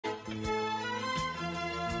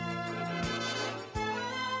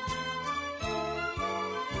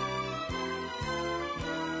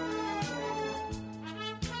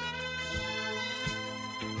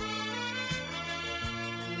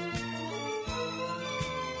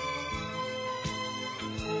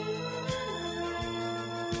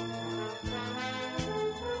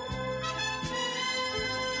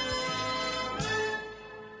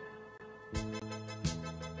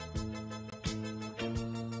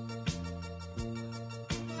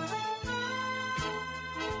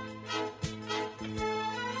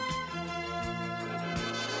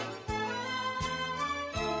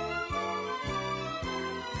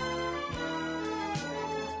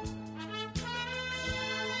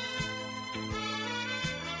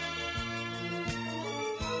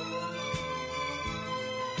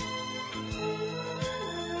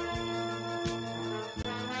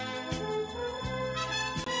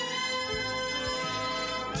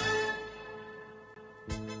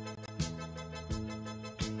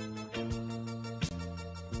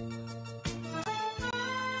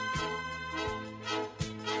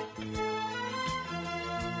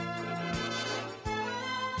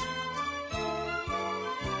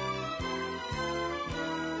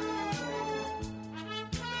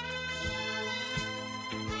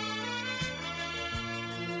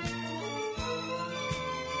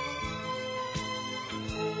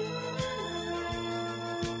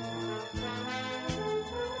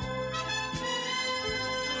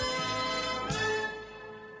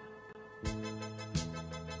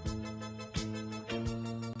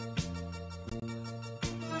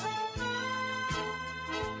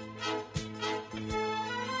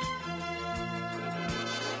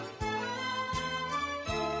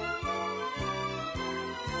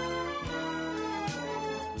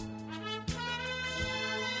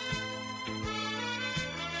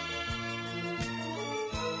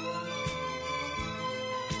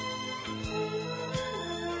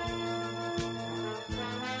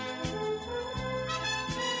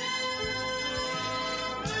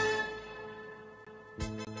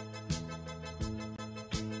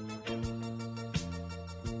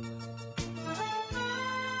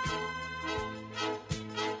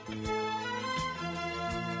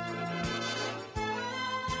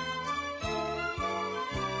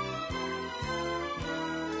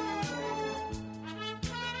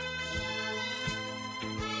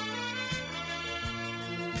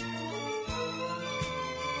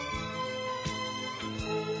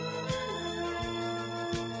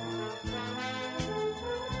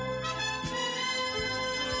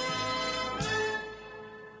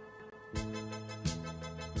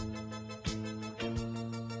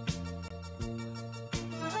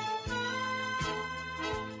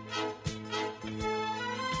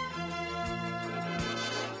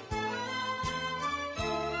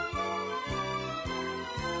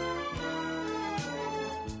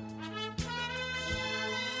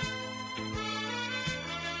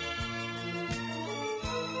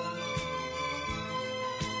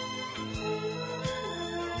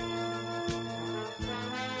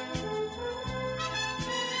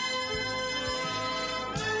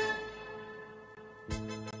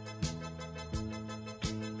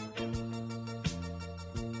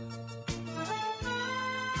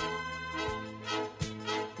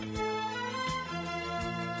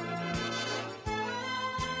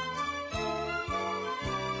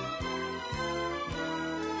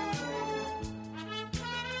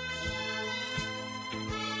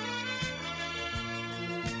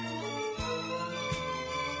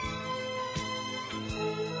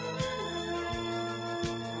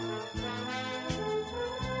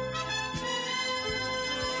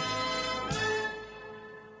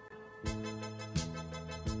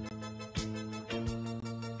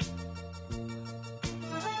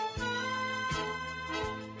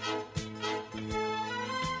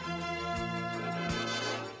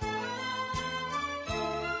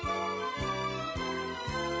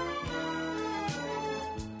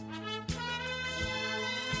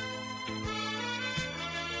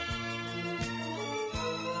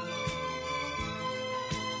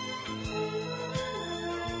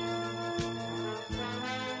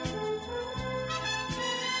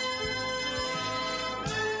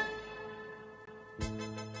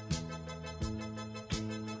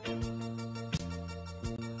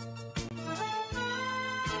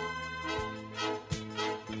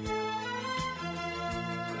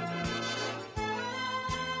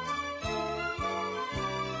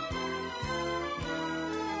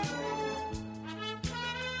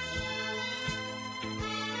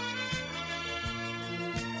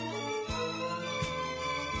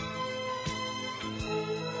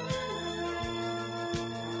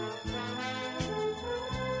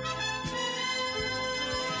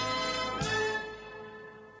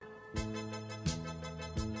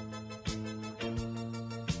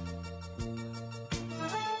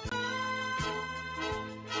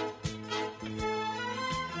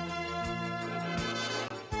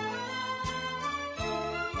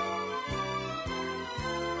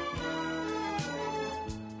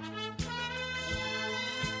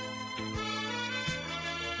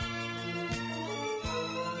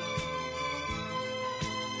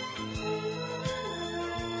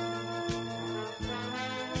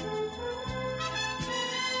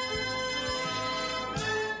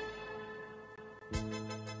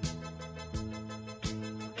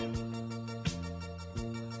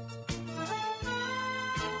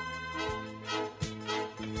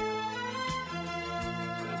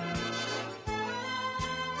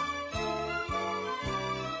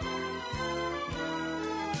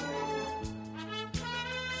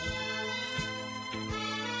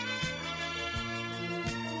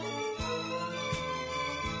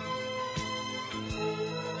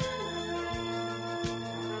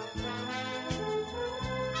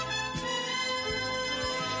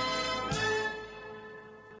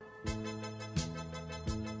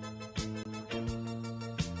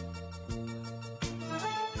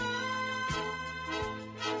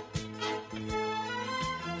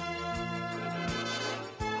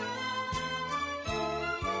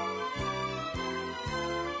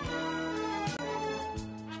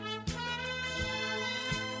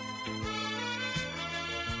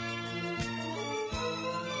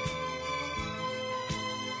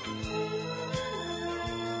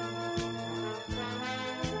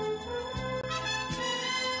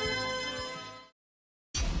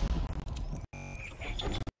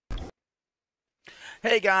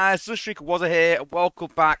Hey guys, Sunstreaker Wozza here. Welcome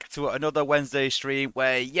back to another Wednesday stream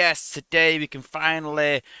where, yes, today we can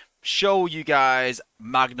finally show you guys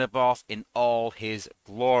Magnaboss in all his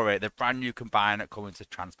glory. The brand new combiner coming to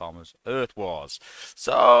Transformers Earth Wars.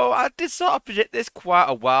 So, I did sort of predict this quite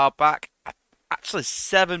a while back. Actually,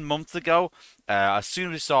 7 months ago. As soon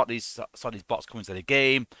as we saw these bots coming to the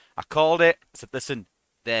game, I called it. I said, listen,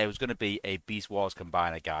 there was going to be a Beast Wars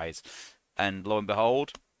combiner, guys. And lo and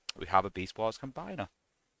behold, we have a Beast Wars combiner.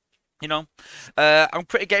 You know, I'm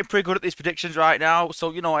getting pretty good at these predictions right now. So,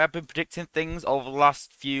 I've been predicting things over the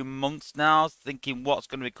last few months now, thinking what's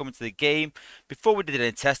going to be coming to the game. Before we did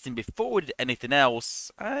any testing, before we did anything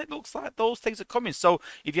else, it looks like those things are coming. So,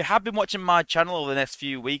 if you have been watching my channel over the next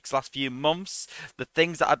few weeks, last few months, the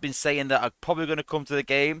things that I've been saying that are probably going to come to the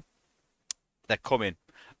game, they're coming.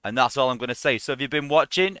 And that's all I'm going to say. So, if you've been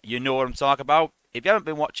watching, you know what I'm talking about. If you haven't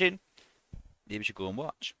been watching, maybe you should go and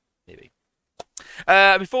watch. Maybe.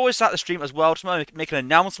 Before we start the stream as well, just want to make an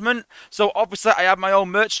announcement. So obviously I have my own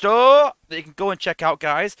merch store that you can go and check out,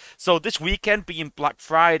 guys. So this weekend being Black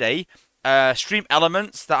Friday, Stream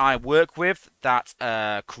Elements that I work with that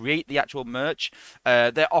create the actual merch,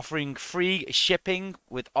 they're offering free shipping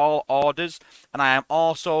with all orders, and I am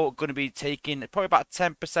also going to be taking probably about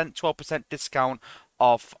 10%, 12% discount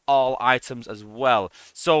of all items as well.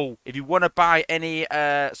 So if you want to buy any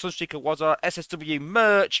Sunstreaker Wozza SSW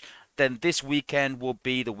merch, then this weekend will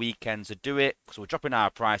be the weekend to do it because we're dropping our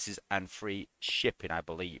prices and free shipping, I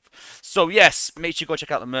believe. So yes, make sure you go check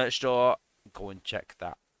out the merch store. Go and check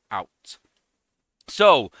that out.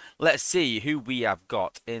 So let's see who we have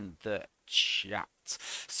got in the chat.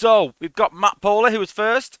 So we've got Matt Polar, who was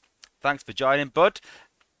first. Thanks for joining, bud.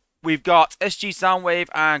 We've got SG Soundwave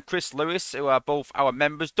and Chris Lewis, who are both our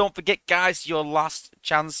members. Don't forget, guys, your last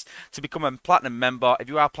chance to become a Platinum member. If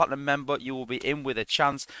you are a Platinum member, you will be in with a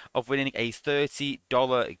chance of winning a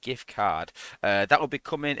 $30 gift card. That will be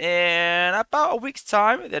coming in about a week's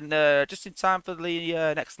time, then just in time for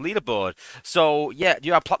the next leaderboard. So, yeah, if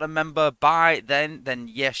you are a Platinum member by then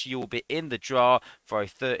yes, you will be in the draw for a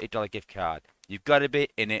 $30 gift card. You've got to be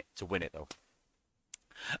in it to win it, though.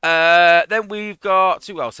 Then we've got,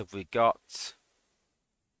 who else have we got?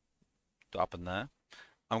 What happened there?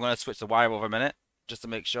 I'm going to switch the wire over a minute just to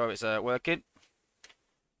make sure it's working.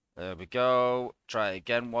 There we go. Try it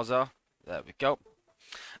again, Wozza. There we go.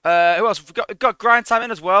 Who else? We've got Grind Time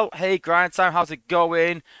in as well. Hey, Grind Time, how's it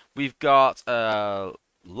going? We've got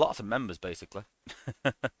lots of members, basically.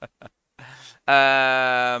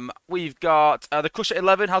 We've got the Crusher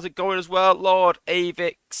 11. How's it going as well? Lord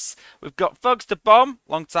Avix. We've got Thugs to Bomb.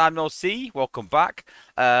 Long time no see. Welcome back.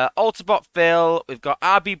 Autobot Phil. We've got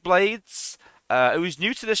RB Blades, who's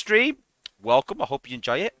new to the stream. Welcome. I hope you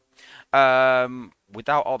enjoy it.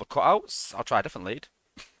 Without all the cutouts, I'll try a different lead.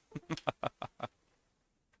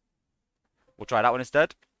 We'll try that one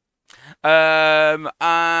instead.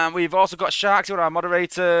 And we've also got Sharks, one of our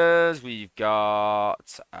moderators. We've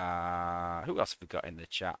got who else have we got in the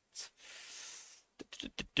chat?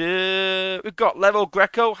 We've got Level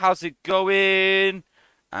Greco. How's it going?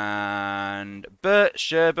 And Bert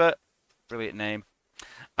Sherbert, brilliant name.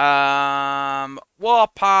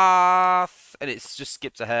 Warpath, and it's just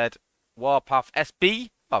skipped ahead. Warpath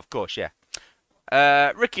SB, oh, of course, yeah.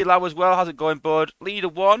 Ricky Lau as well. How's it going, bud? Leader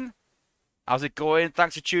 1. How's it going?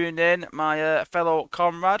 Thanks for tuning in, my fellow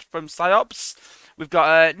comrade from Psyops. We've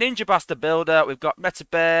got Ninja Bastard Builder. We've got Meta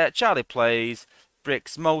Bear, Charlie Plays,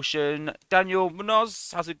 Bricks Motion, Daniel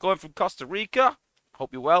Munoz. How's it going from Costa Rica?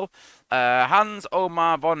 Hope you're well. Hans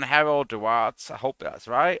Omar von Harold Duarte. I hope that's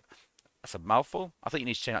right. That's a mouthful. I think you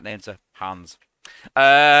need to change that name to Hans.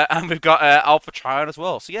 And we've got Alpha Trion as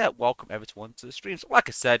well. So yeah, welcome everyone to the stream. So like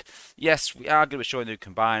I said, yes, we are going to be showing new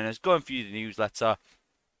combiners, going through the newsletter.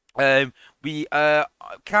 We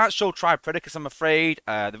can't show Tri Predicus, I'm afraid.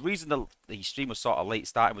 The reason the stream was sort of late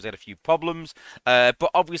starting was we had a few problems. But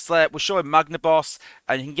obviously we're showing Magnaboss,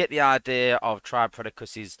 and you can get the idea of Tri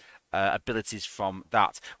Predicus's abilities from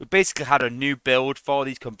that. We basically had a new build for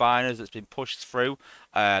these combiners that's been pushed through.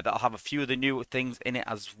 That'll have a few of the new things in it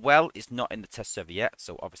as well. It's not in the test server yet,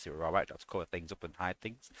 so obviously we're alright. Have to cover things up and hide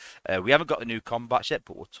things. We haven't got the new combats yet,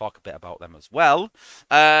 but we'll talk a bit about them as well.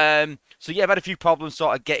 So yeah, I've had a few problems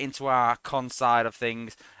sort of getting to our con side of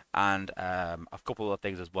things, and a couple of other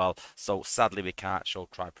things as well. So sadly we can't show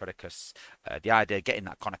Tripredicus. The idea of getting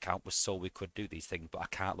that con account was so we could do these things, but I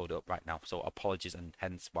can't load it up right now, so apologies, and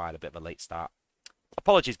hence why a bit of a late start.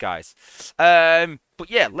 Apologies, guys. But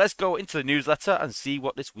yeah, let's go into the newsletter and see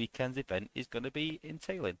what this weekend's event is going to be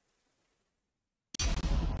entailing.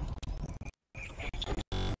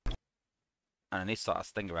 And I need to sort that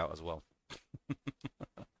stinger out as well.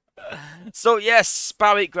 So yes,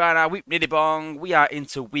 Barwick Grana, Week Niddy Bong. We are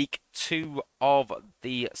into week 2 of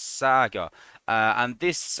the saga. And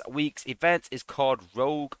this week's event is called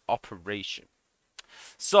Rogue Operation.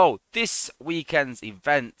 So this weekend's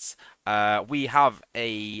event, we have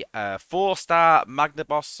a 4-star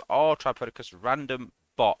Magnaboss or Tripodicus random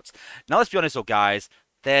bot. Now let's be honest though guys,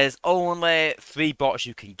 there's only 3 bots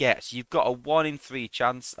you can get, so you've got a 1 in 3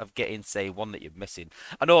 chance of getting, say, one that you're missing.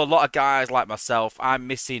 I know a lot of guys like myself, I'm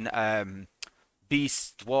missing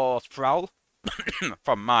Beast Wars Prowl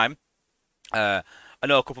from mine. I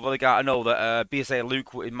know a couple of other guys. I know that BSA Luke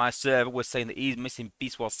in my server was saying that he's missing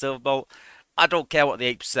Beast Wars Silverbolt. I don't care what the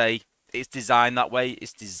apes say. It's designed that way.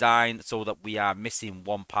 It's designed so that we are missing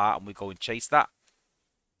one part and we go and chase that.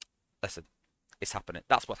 Listen, it's happening.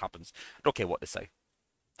 That's what happens. I don't care what they say.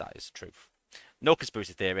 That is the truth. No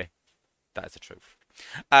conspiracy theory. That is the truth.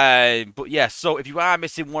 But yeah, so if you are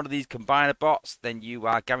missing one of these combiner bots, then you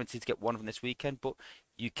are guaranteed to get one of them this weekend. But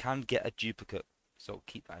you can get a duplicate. So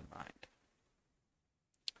keep that in mind.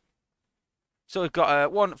 So we've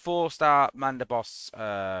got one 4-star Magnaboss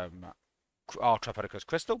or Tripodicus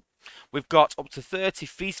Crystal. We've got up to 30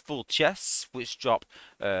 Feastful chests, which drop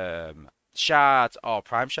shards or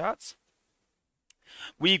prime shards.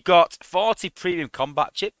 We've got 40 premium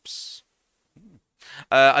combat chips,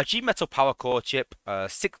 a G Metal power core chip,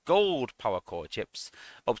 6 gold power core chips,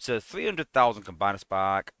 up to 300,000 combiner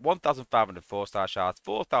spark, 1,500 4-star shards,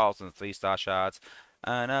 4,000 3-star shards,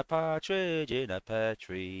 and a partridge in a pear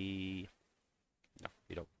tree. No,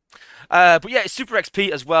 you don't. But yeah, it's Super XP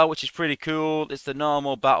as well, which is pretty cool. It's the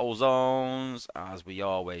normal battle zones, as we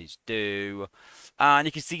always do. And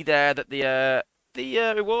you can see there that the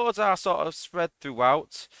rewards are sort of spread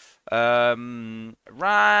throughout. Right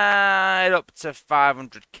up to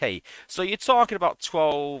 500k. So you're talking about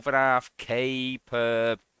 12.5k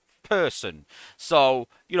per person. So,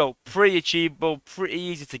 you know, pretty achievable, pretty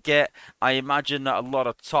easy to get. I imagine that a lot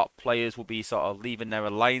of top players will be sort of leaving their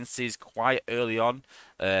alliances quite early on,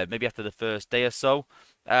 maybe after the first day or so.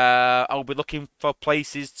 I'll be looking for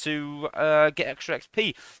places to get extra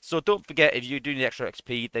XP. So don't forget, if you're doing the extra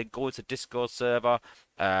XP, then go into Discord server.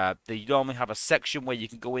 They normally have a section where you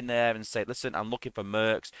can go in there and say, listen, I'm looking for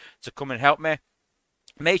mercs to come and help me.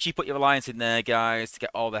 Make sure you put your alliance in there, guys, to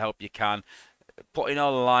get all the help you can. Put in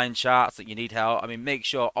all the line charts that you need help. I mean, make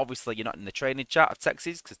sure, obviously, you're not in the training chat of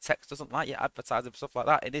Texas, because Tex doesn't like you advertising stuff like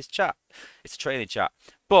that in his chat. It's a training chat.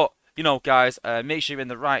 But, you know, guys, make sure you're in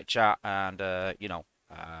the right chat and, you know,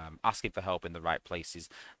 asking for help in the right places,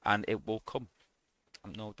 and it will come,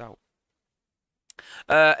 no doubt.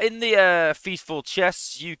 In the Feastful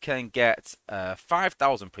chests, you can get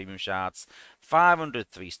 5,000 premium shards, 500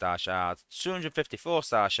 3-star shards, 250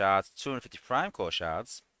 4-star shards, 250 prime core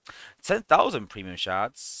shards, 10,000 premium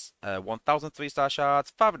shards, 1,000 3-star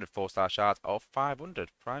shards, 500 4-star shards, or 500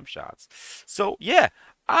 prime shards. So, yeah,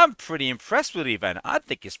 I'm pretty impressed with the event. I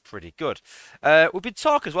think it's pretty good. We've been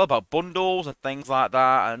talking as well about bundles and things like that.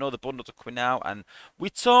 I know the bundles are coming out, and we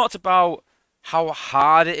talked about how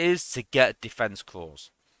hard it is to get defense cores.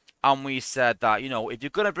 And we said that, you know, if you're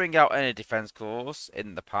going to bring out any defense cores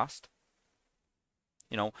in the past,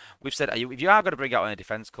 you know, we've said if you are going to bring out any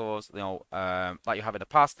defense cores, you know, like you have in the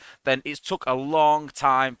past, then it's took a long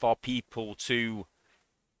time for people to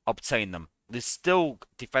obtain them. There's still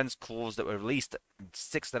defense cores that were released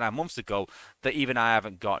 6 to 9 months ago that even I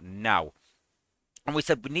haven't got now. And we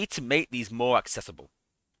said we need to make these more accessible.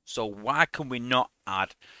 So why can we not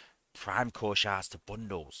add prime core shards to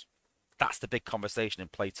bundles? That's the big conversation in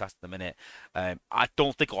playtest at the minute. I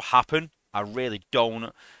don't think it'll happen. I really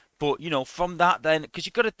don't. But, you know, from that then, because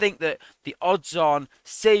you've got to think that the odds on,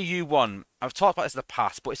 say you won, I've talked about this in the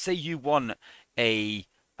past, but say you won a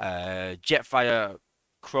Jetfire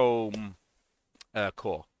Chrome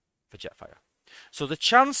core for Jetfire. So the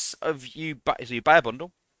chance of you buy a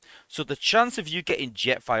bundle, so the chance of you getting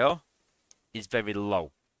Jetfire is very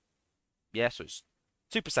low. Yeah, so it's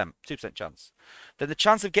 2% chance. Then the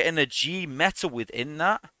chance of getting a G Metal within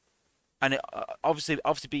that, and it, obviously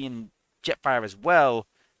being Jetfire as well,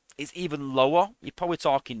 is even lower. You're probably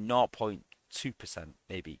talking 0.2%,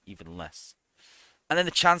 maybe even less. And then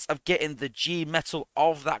the chance of getting the G Metal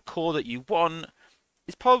of that core that you want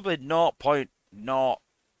is probably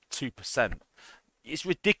 0.02%. It's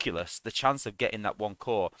ridiculous, the chance of getting that one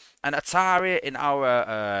core. And Atari in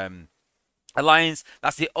our Alliance,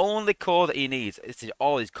 that's the only core that he needs. It's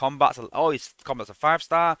all his combats are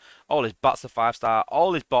 5-star, all his bots are 5-star,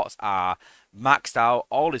 all his bots are maxed out,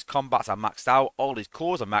 all his combats are maxed out, all his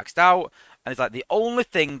cores are maxed out, and it's like the only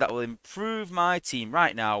thing that will improve my team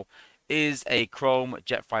right now is a Chrome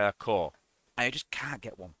Jetfire core. And you just can't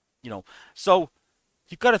get one, you know. So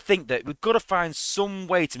you've got to think that we've got to find some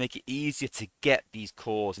way to make it easier to get these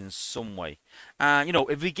cores in some way. And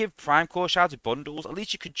if we give prime core shards with bundles, at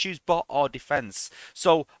least you can choose bot or defense.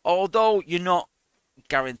 So although you're not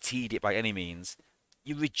guaranteed it by any means,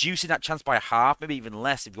 you're reducing that chance by half, maybe even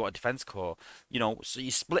less if you've got a defense core. So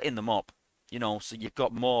you're splitting them up. So you've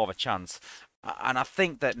got more of a chance. And I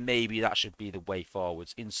think that maybe that should be the way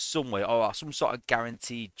forwards in some way, or some sort of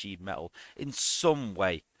guaranteed G metal in some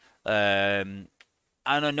way. And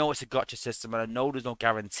I know it's a gotcha system, and I know there's no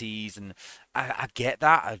guarantees, and I get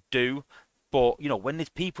that, I do. But when there's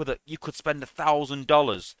people that you could spend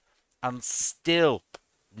 $1,000 and still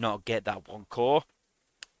not get that one core,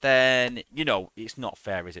 then it's not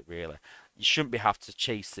fair, is it really? You shouldn't be have to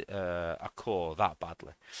chase a core that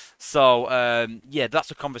badly. So yeah, that's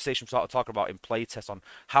a conversation we started talking about in playtest on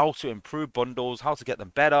how to improve bundles, how to get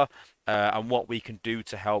them better, and what we can do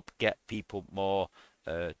to help get people more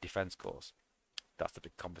defense cores. That's the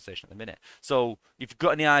big conversation at the minute. So if you've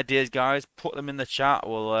got any ideas, guys, put them in the chat.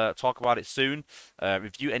 We'll talk about it soon.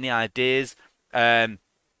 Review any ideas.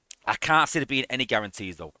 I can't see there being any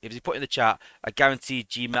guarantees though. If you put in the chat a guaranteed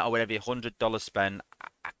GMET or whatever, $100 spend,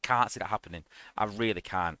 I can't see that happening. I really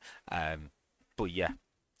can't. But yeah,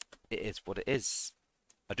 it is what it is.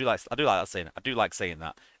 I do like that saying. I do like saying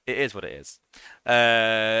that. It is what it is.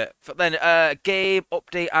 But then game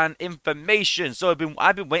update and information. So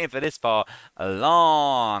I've been waiting for this for a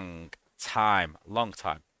long time.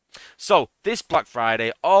 So this Black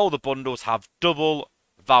Friday, all the bundles have double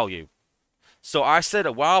value. So I said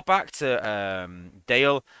a while back to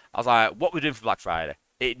Dale, I was like, what are we doing for Black Friday?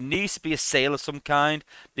 It needs to be a sale of some kind,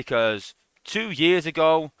 because 2 years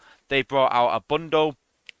ago they brought out a bundle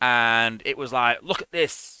and it was like, look at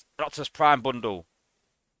this, Optimus Prime bundle.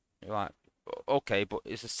 You're like, okay, but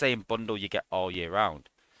it's the same bundle you get all year round.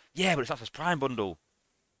 Yeah, but it's Optimus Prime bundle.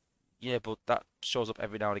 Yeah, but that shows up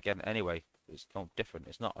every now and again anyway. It's no different.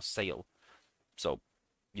 It's not a sale. So,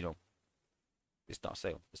 it's not a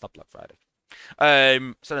sale. It's not Black Friday.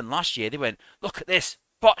 So then last year they went, look at this,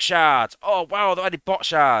 bot shards. Oh wow, they added bot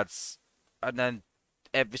shards. And then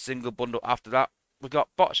every single bundle after that, we got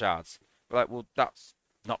bot shards. We're like, well, that's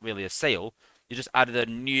not really a sale. You just added a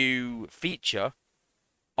new feature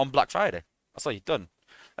on Black Friday. That's all you've done.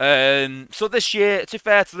 So this year, to be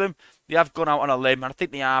fair to them, they have gone out on a limb, and I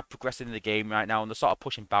think they are progressing in the game right now, and they're sort of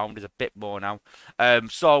pushing boundaries a bit more now.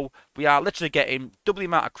 So we are literally getting double the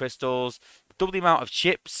amount of crystals, double the amount of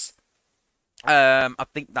chips. I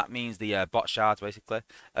think that means the bot shards, basically.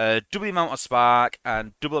 Double the amount of spark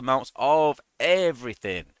and double amounts of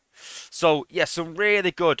everything. So yeah, some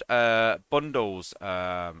really good bundles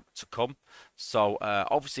to come. So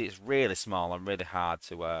obviously it's really small and really hard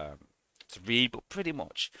to read, but pretty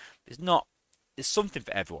much there's something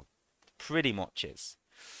for everyone. Pretty much is.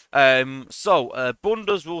 So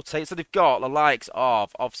bundles will take. So they've got the likes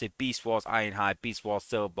of obviously Beast Wars Ironhide, Beast Wars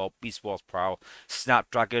Silverbolt, Beast Wars Prowl,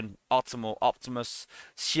 Snapdragon, Optimus,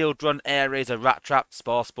 Shield Run, Air Razor, Rat Trap,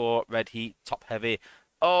 Sport, Red Heat, Top Heavy.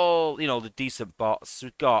 All the decent bots.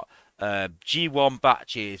 We've got G1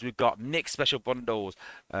 batches. We've got mixed special bundles.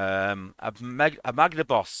 A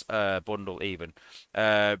Magnaboss bundle even.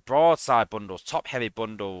 Broadside bundles. Top heavy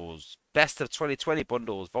bundles. Best of 2020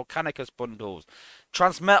 bundles. Volcanicus bundles.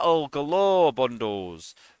 Transmetal galore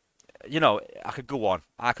bundles. I could go on.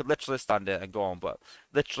 I could literally stand it and go on, but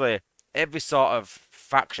literally every sort of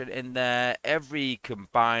faction in there, every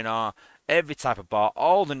combiner, every type of bot,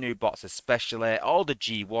 all the new bots especially, all the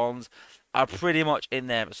G1s are pretty much in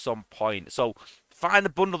there at some point. So find the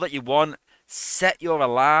bundle that you want, set your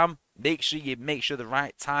alarm, make sure the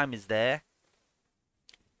right time is there.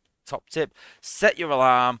 Top tip, set your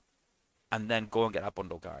alarm and then go and get that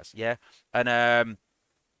bundle, guys. Yeah. And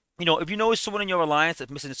if you know someone in your alliance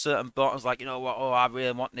that's missing certain buttons, like, what, oh, I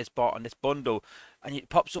really want this bot and this bundle, and it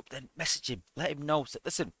pops up, then message him, let him know. Say,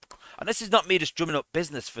 listen, and this is not me just drumming up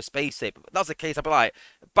business for space sake, but if that's the case, I'd be like,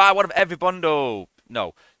 buy one of every bundle.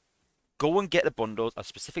 No. Go and get the bundles of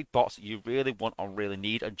specific bots that you really want or really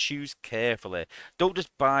need, and choose carefully. Don't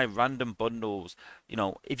just buy random bundles.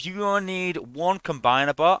 If you only need one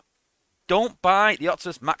combiner bot, don't buy the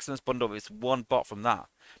Optimus Maximus bundle if it's one bot from that,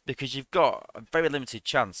 because you've got a very limited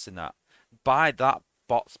chance in that. Buy that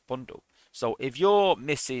bot's bundle. So if you're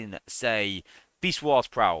missing, say, Beast Wars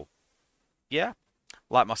Prowl, yeah,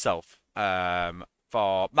 like myself,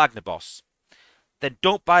 for Magnaboss, then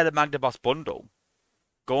don't buy the Magnaboss bundle.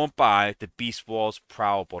 Go and buy the Beast Wars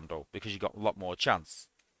Prowl bundle, because you've got a lot more chance.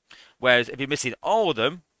 Whereas if you're missing all of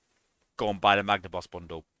them, go and buy the Magnaboss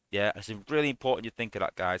bundle. Yeah, it's really important you think of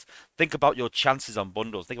that, guys. Think about your chances on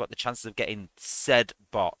bundles. Think about the chances of getting said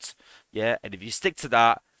bot. Yeah, and if you stick to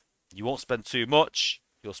that, you won't spend too much,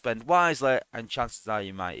 You'll spend wisely, and chances are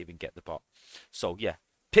you might even get the bot. So yeah,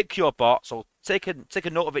 pick your bot. So take a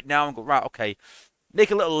note of it now and go, right, okay,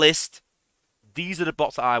 make a little list. These are the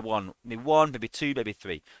bots that I want. Maybe one, maybe two, maybe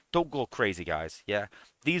three. Don't go crazy, guys. Yeah,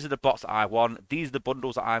 these are the bots that I want. These are the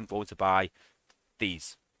bundles that I'm going to buy.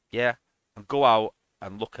 These, yeah, and go out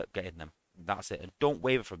and look at getting them. That's it, and don't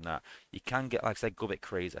waver from that. You can get, like I said, go a bit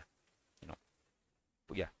crazy, you know.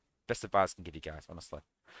 But yeah, best advice I can give you guys, honestly.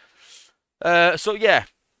 So yeah,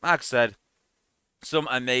 like I said, some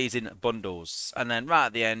amazing bundles. And then right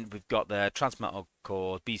at the end, we've got the Transmetal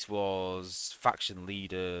Core, Beast Wars, Faction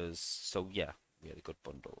Leaders. So yeah, really good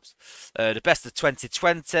bundles. The best of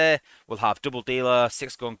 2020 will have Double Dealer,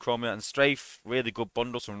 6-Gun, Chromia, and Strafe. Really good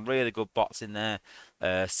bundles, some really good bots in there.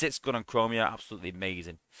 6-Gun and Chromia, absolutely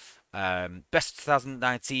amazing. Best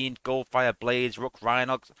 2019, Goldfire, Blades, Rook,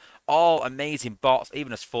 Rhinox, all amazing bots,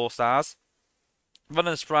 even as 4 stars.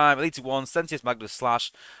 Rodimus Prime, Elite 1, Sentius Magnus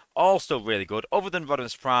Slash, all still really good. Other than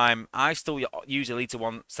Rodimus Prime, I still use Elite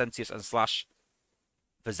 1, Sentius, and Slash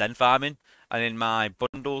for Zen farming and in my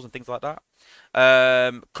bundles and things like that.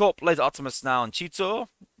 Cup, Laser Optimus now, and Cheetor,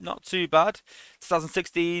 not too bad.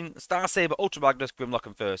 2016, Star Saber, Ultra Magnus, Grimlock,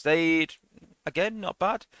 and First Aid, again, not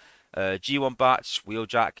bad. G1 batch,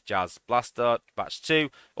 Wheeljack, Jazz Blaster, batch 2,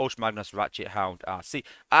 Ultra Magnus, Ratchet, Hound, RC.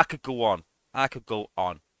 I could go on. I could go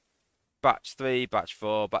on. Batch 3, Batch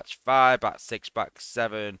 4, Batch 5, Batch 6, Batch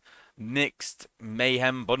 7, Mixed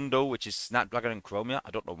Mayhem Bundle, which is Snapdragon and Chromia.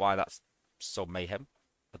 I don't know why that's so mayhem.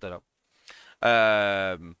 I don't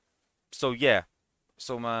know. So yeah,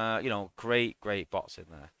 some you know, great bots in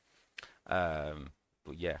there.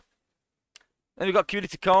 But yeah. Then we've got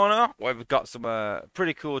Community Corner, where we've got some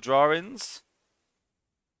pretty cool drawings.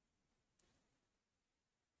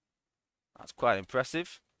 That's quite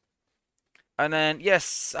impressive. And then,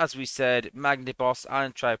 yes, as we said, Magnaboss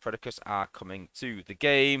and Tripredacus are coming to the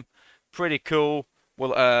game. Pretty cool.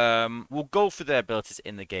 We'll go through their abilities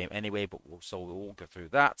in the game anyway, but we'll go through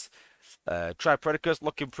that. Tripredacus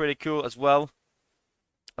looking pretty cool as well.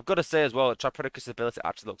 I've got to say as well that Tripredacus' ability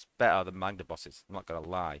actually looks better than Magnaboss's. I'm not going to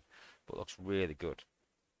lie, but it looks really good.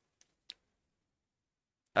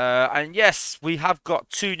 And yes, we have got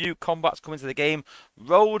 2 new combats coming to the game,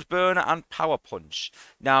 Road Burner and Power Punch.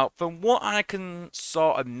 Now, from what I can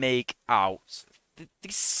sort of make out, they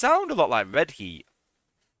sound a lot like Red Heat,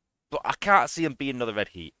 but I can't see them being another Red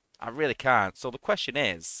Heat. I really can't. So the question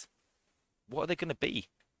is, what are they going to be?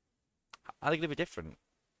 Are they going to be different?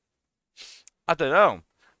 I don't know.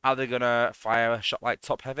 Are they going to fire a shot like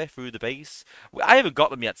Top Heavy through the base? I haven't got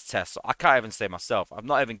them yet to test, so I can't even say myself. I'm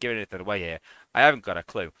not even giving anything away here. I haven't got a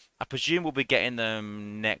clue. I presume we'll be getting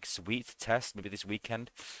them next week to test, maybe this weekend.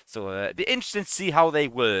 So it'd be interesting to see how they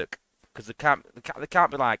work, because they can't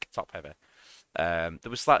be like Top Heavy. They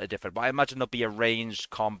were slightly different, but I imagine there'll be a ranged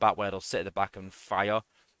combat where they'll sit at the back and fire,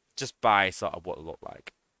 just by sort of what they look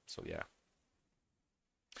like. So yeah.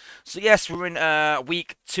 So yes, we're in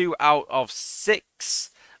week 2 out of 6.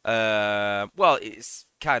 Well, it's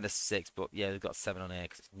kind of 6, but yeah, they've got 7 on here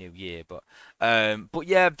because it's New Year. But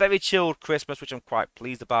yeah, very chilled Christmas, which I'm quite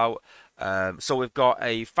pleased about. So we've got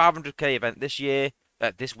a 500k event this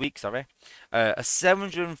week, sorry, a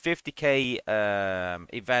 750k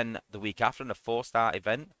event the week after, and a 4-star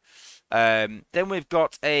event. Then we've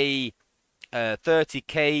got a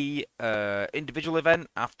 30k individual event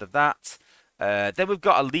after that. Then we've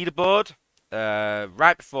got a leaderboard.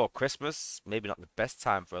 Right before Christmas, maybe not the best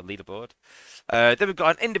time for a leaderboard. Then we've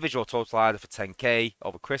got an individual totalizer for 10k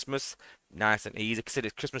over Christmas. Nice and easy. Consider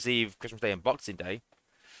it's Christmas Eve, Christmas Day, and Boxing Day.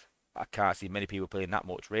 I can't see many people playing that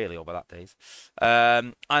much really over that days.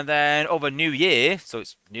 And then over New Year, so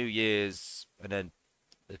it's New Year's and then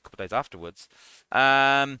a couple of days afterwards. It's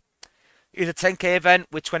a 10k event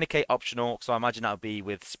with 20k optional, so I imagine that'll be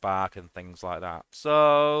with Spark and things like that.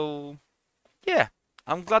 So yeah.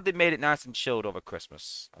 I'm glad they made it nice and chilled over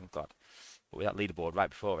Christmas. I'm glad. But with that leaderboard right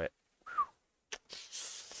before it.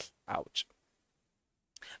 Ouch.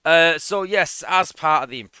 So yes, as part of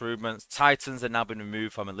the improvements, Titans have now been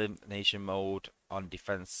removed from elimination mode on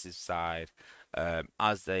defensive side,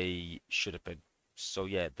 as they should have been. So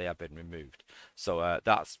yeah, they have been removed. So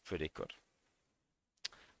that's pretty good.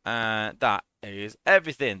 That is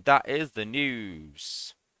everything. That is the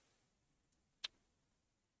news.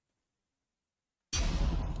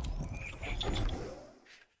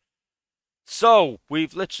 So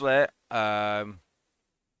we've literally let's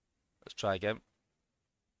try again.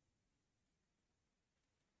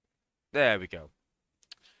 There we go.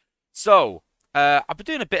 So I've been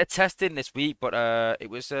doing a bit of testing this week, but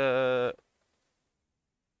it's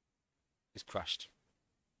crashed.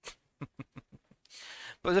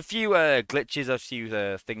 But there's a few glitches, a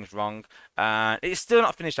few things wrong, and it's still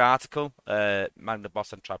not a finished article,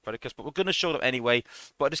 Magnaboss and Tripredicus, but we're going to show them anyway.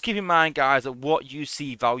 But just keep in mind, guys, that what you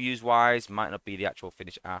see values-wise might not be the actual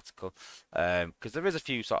finished article, because there is a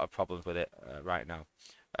few sort of problems with it right now.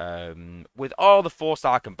 With all the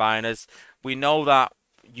 4-star combiners, we know that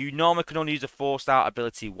you normally can only use a 4-star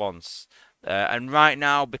ability once. And right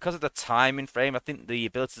now, because of the timing frame, I think the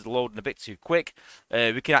abilities are loading a bit too quick.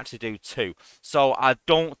 We can actually do 2. So I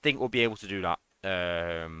don't think we'll be able to do that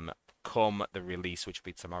come the release, which will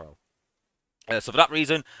be tomorrow. So for that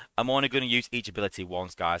reason, I'm only going to use each ability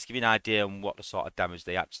once, guys. Give you an idea on what the sort of damage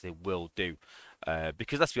they actually will do.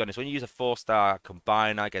 Because let's be honest, when you use a 4-star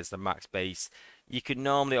combiner against the max base, you can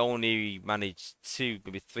normally only manage 2,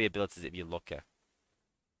 maybe 3 abilities if you're lucky.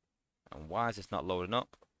 And why is this not loading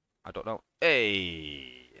up? I don't know.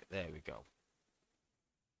 Hey, there we go.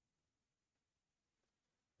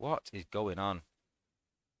 What is going on?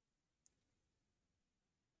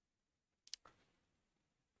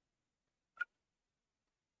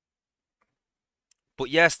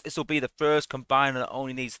 But yes, this will be the first combiner that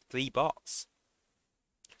only needs 3 bots.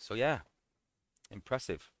 So yeah,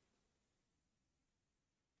 impressive.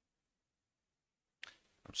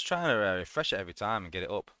 I'm just trying to refresh it every time and get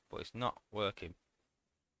it up, but it's not working.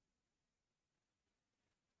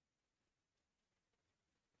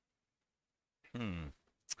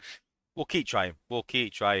 We'll keep trying. We'll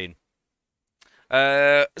keep trying.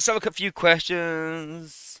 Let's have a few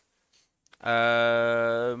questions.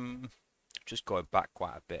 Just going back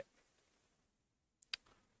quite a bit.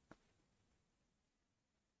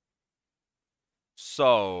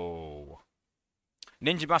 So,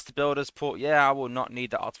 Ninja Master Builders put, yeah, I will not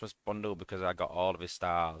need the Optimus bundle because I got all of his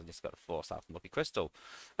stars and just got the 4 stars from Lucky Crystal.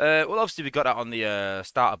 Well, obviously we got that on the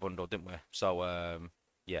starter bundle, didn't we? So,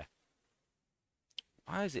 yeah.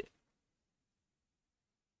 Why is it?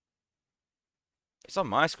 It's on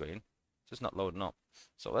my screen. It's just not loading up.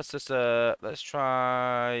 So let's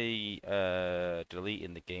try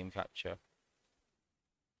deleting the game capture.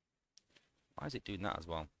 Why is it doing that as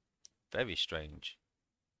well? Very strange.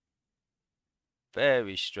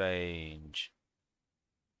 Very strange.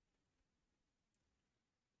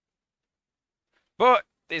 But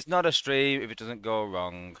it's not a stream if it doesn't go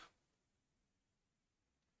wrong.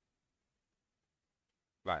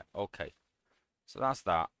 Right, okay. So that's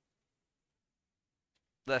that.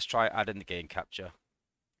 Let's try adding the game capture.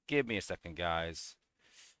 Give me a second, guys.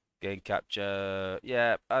 Game capture.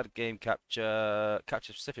 Yeah, add game capture.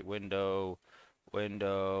 Capture specific window.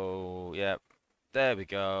 Window. Yep. There we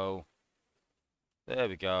go. There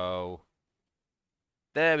we go.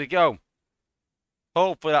 There we go.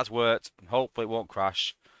 Hopefully that's worked. And hopefully it won't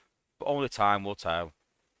crash. But only time will tell.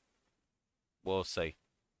 We'll see.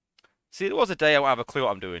 See, there was a day I won't have a clue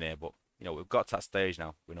what I'm doing here, but you know, we've got to that stage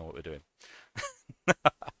now. We know what we're doing.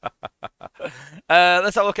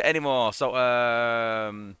 Let's not look at any more. So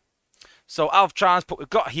out of transport, we've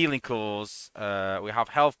got healing cores. We have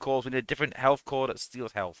health cores. We need a different health core that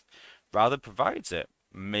steals health rather than provides it.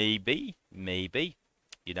 Maybe, maybe.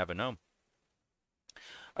 You never know.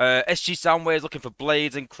 SG Soundwave is looking for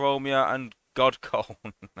blades and chromia and god cone.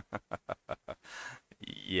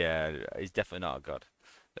 Yeah, he's definitely not a god.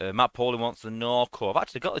 Matt Pauling wants the Nor core. I've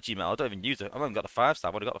actually got the G metal. I don't even use it. I've only got the 5-star.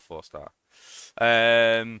 I've only got the 4-star.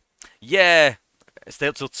 Yeah. Stay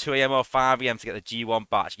up till 2 a.m. or 5 a.m. to get the G1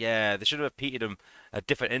 batch. Yeah, they should have repeated them at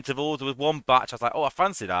different intervals. There was one batch. I was like, oh, I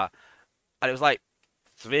fancy that. And it was like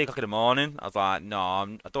 3 o'clock in the morning. I was like, no,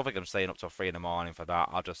 I don't think I'm staying up till 3 in the morning for that.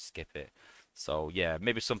 I'll just skip it. So, yeah,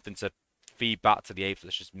 maybe something to feed back to the apes.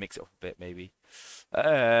 Let's just mix it up a bit, maybe.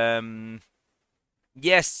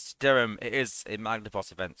 Yes, Durham, it is a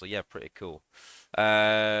Magnaboss event, so yeah, pretty cool.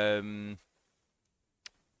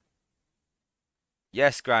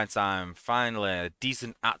 Yes, grind time. Finally,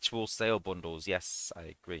 decent actual sale bundles. Yes, I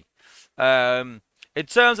agree. In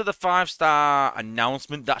terms of the 5-star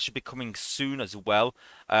announcement, that should be coming soon as well.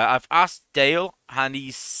 I've asked Dale, and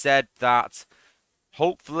he said that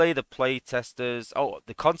hopefully the playtesters,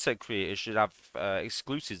 the content creators should have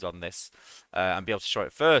exclusives on this and be able to show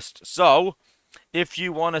it first. So, if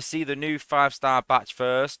you want to see the new 5-star batch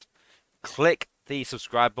first, click the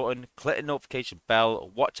subscribe button, click the notification bell,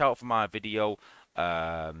 watch out for my video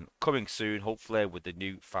coming soon, hopefully with the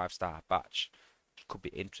new 5-star batch. Could be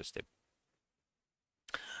interesting.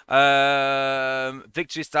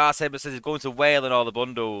 Victory Star Saber says he's going to whale in all the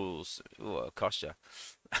bundles. Oh, it'll cost you.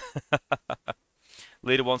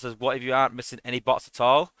 Leader One says, what if you aren't missing any bots at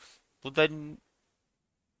all? Well, then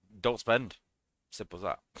don't spend. Simple as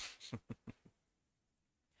that.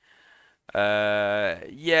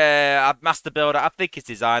 Yeah, Master Builder. I think it's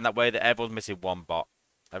designed that way that everyone's missing one bot.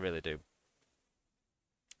 I really do.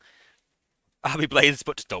 I'll be blazers,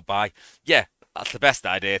 but just don't buy. Yeah, that's the best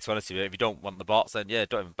idea, to be honest with you. If you don't want the bots, then yeah,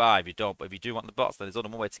 don't even buy if you don't. But if you do want the bots, then there's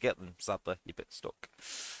only one way to get them. Sadly, you're a bit stuck.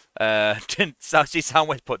 Didn't actually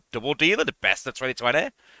Soundwaves put double dealer the best of 2020?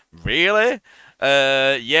 Really?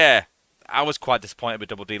 Yeah. I was quite disappointed with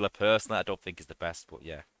double dealer personally. I don't think it's the best, but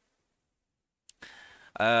yeah.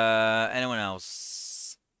 Anyone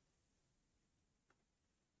else?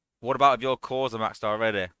 What about if your cores are maxed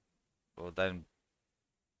already? Well, then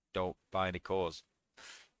don't buy any cores.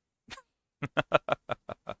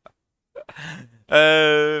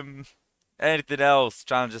 Um, anything else?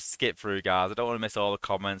 Trying to just skip through, guys. I don't want to miss all the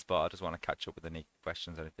comments, but I just want to catch up with any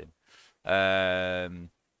questions, anything.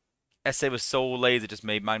 SA was so lazy, just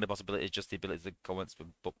made Magnaboss ability just the ability to comments with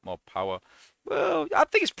more power. Well, I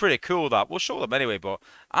think it's pretty cool that. We'll show them anyway, but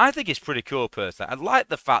I think it's pretty cool personally. I like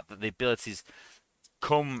the fact that the abilities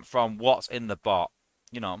come from what's in the bot,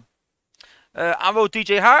 you know. Arrow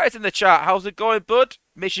DJ Hart is in the chat. How's it going, bud?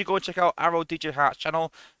 Make sure you go and check out Arrow DJ Hart's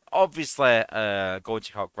channel. Obviously, go and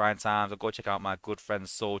check out Grind Times, or go check out my good friends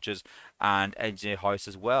Soldiers and Engineer Hoist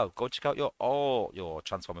as well. Go check out all your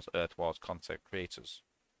Transformers Earth Wars content creators.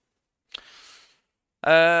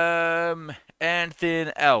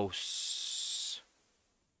 Anything else?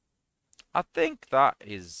 I think that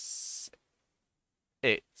is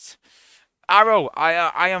it. Arrow,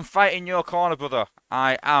 I am fighting your corner, brother.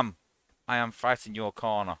 I am fighting your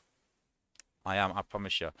corner. I am, I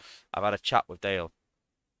promise you. I've had a chat with Dale.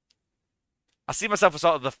 I see myself as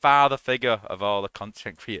sort of the father figure of all the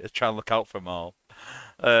content creators, trying to look out for them all.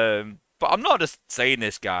 But I'm not just saying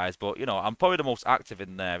this, guys, but, you know, I'm probably the most active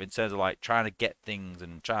in there in terms of, like, trying to get things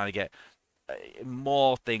and trying to get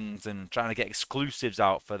more things and trying to get exclusives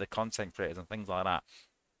out for the content creators and things like that.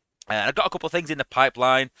 I've got a couple of things in the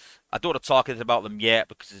pipeline. I don't want to talk anything about them yet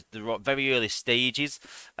because they're at very early stages.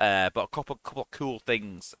 But a couple of cool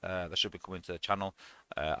things that should be coming to the channel.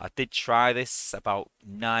 I did try this about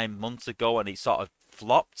 9 months ago and it sort of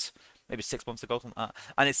flopped. Maybe 6 months ago, something like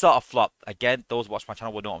that. And it sort of flopped. Again, those who watch my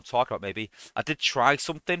channel will know what I'm talking about, maybe. I did try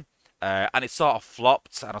something, and it sort of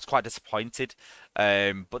flopped, and I was quite disappointed.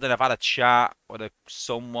 But then I've had a chat with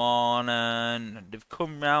someone, and they've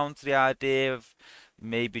come round to the idea of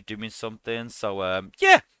maybe doing something. So,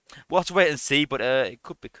 yeah, we'll have to wait and see, but it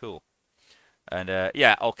could be cool. And,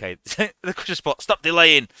 yeah, okay. The question spot, stop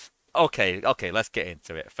delaying. Okay, let's get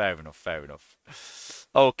into it. Fair enough.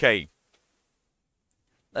 Okay.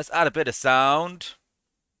 Let's add a bit of sound.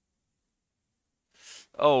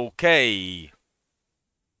 Okay.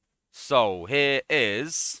 So here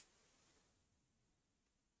is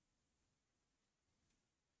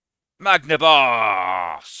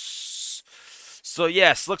Magnaboss. So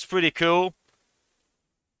yes, looks pretty cool.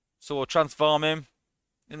 So we'll transform him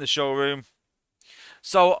in the showroom.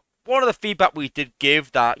 So one of the feedback we did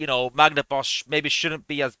give that, you know, Magnaboss maybe shouldn't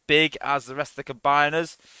be as big as the rest of the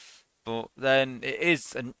combiners. But then it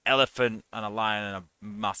is an elephant and a lion and a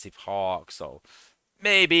massive hawk, so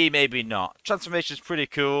maybe, maybe not. Transformation is pretty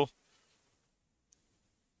cool.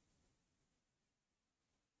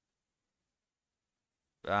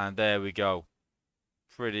 And there we go.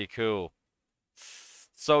 Pretty cool.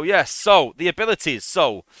 So yes, so the abilities.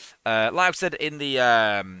 So, like I said in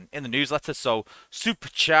the newsletter, so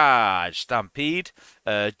supercharged stampede,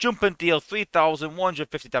 jump and deal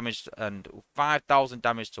 3,150 damage and 5,000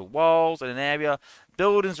 damage to walls in an area.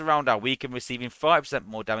 Buildings around are weakened, receiving 5%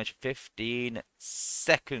 more damage, 15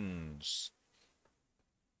 seconds.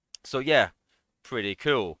 So yeah, pretty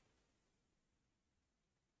cool.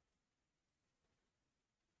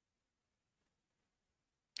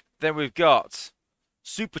 Then we've got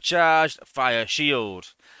Supercharged Fire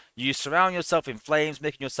Shield. You surround yourself in flames,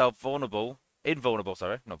 making yourself vulnerable. Invulnerable,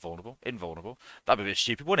 sorry. Not vulnerable. Invulnerable. That'd be a bit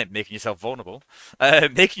stupid, wouldn't it? Making yourself vulnerable.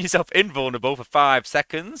 Making yourself invulnerable for 5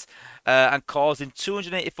 seconds. And causing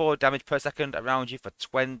 284 damage per second around you for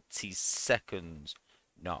 20 seconds.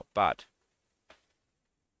 Not bad.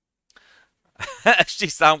 Actually,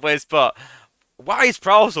 Soundwaves, but why is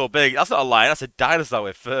Prowl so big? That's not a lion. That's a dinosaur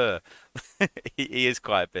with fur. He is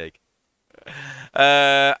quite big.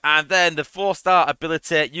 And then the 4-star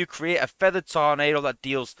ability, you create a feathered tornado that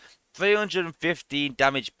deals 315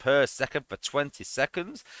 damage per second for 20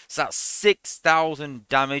 seconds. So that's 6,000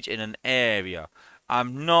 damage in an area.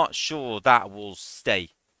 I'm not sure that will stay.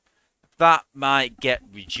 That might get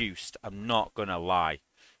reduced. I'm not going to lie.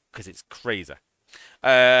 Because it's crazy.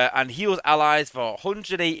 And heals allies for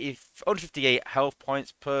 158 health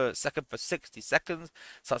points per second for 60 seconds.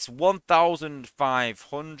 So that's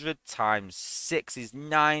 1,500 times 6 is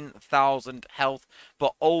 9,000 health,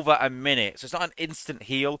 but over a minute. So it's not an instant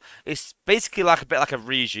heal. It's basically like a bit like a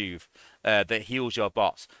rejuve that heals your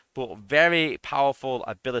boss, but very powerful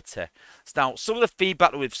ability. So now, some of the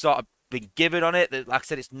feedback that we've sort of been given on it, that, like I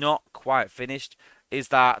said, it's not quite finished, is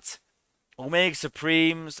that Omega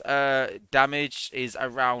Supreme's damage is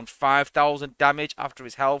around 5,000 damage after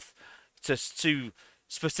his health to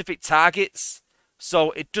specific targets.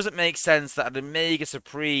 So it doesn't make sense that an Omega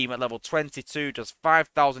Supreme at level 22 does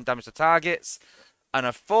 5,000 damage to targets, and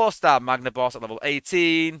a 4-star Magnaboss at level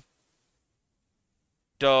 18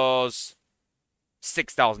 does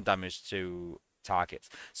 6,000 damage to targets.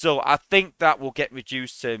 So I think that will get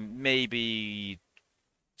reduced to maybe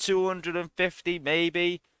 250,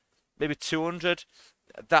 maybe 200.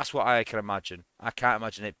 That's what I can imagine. I can't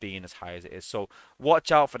imagine it being as high as it is. So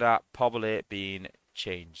watch out for that. Probably being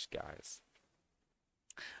changed, guys.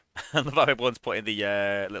 I love how everyone's putting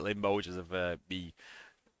the little emojis of me.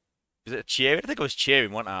 Was it cheering? I think I was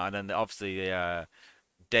cheering, wasn't I? And then obviously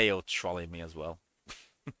Dale trolling me as well.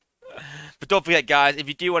 But don't forget, guys, if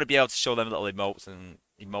you do want to be able to show them little emotes and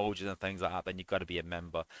emojis and things like that, then you've got to be a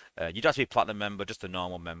member. You don't have to be a platinum member, just a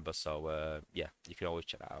normal member. So yeah, you can always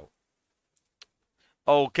check that out.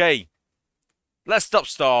 Okay, let's stop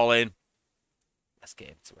stalling. Let's get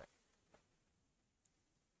into it.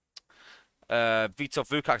 Vito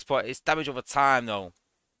Vukak's point. It's damage over time, though.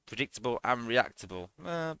 Predictable and reactable.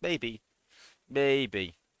 Maybe.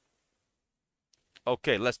 Maybe.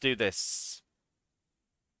 Okay, let's do this.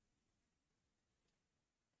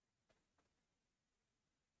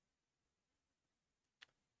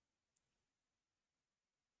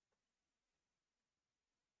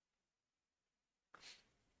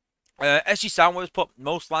 SG Soundwaves put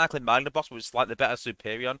most likely Magnaboss was slightly better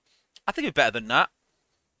Superior. I think he's better than that.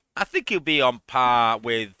 I think he'll be on par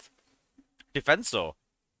with Defensor.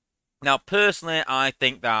 Now, personally, I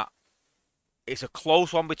think that it's a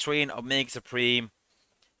close one between Omega Supreme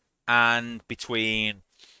and between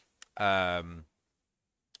not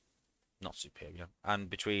Superior and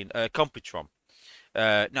between Computron.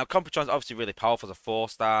 Now, Computron's obviously really powerful as a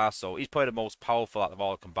 4-star, so he's probably the most powerful out of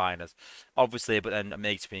all the combiners. Obviously, but then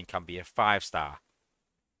Omega Supreme can be a 5-star.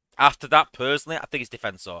 After that, personally, I think it's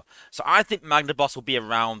Defensor. So I think Magnaboss will be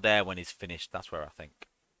around there when he's finished. That's where I think.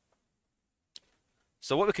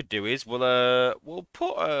 So what we could do is we'll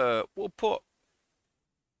put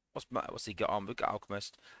what's he got on? We've got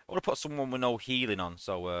Alchemist. I want to put someone with no healing on.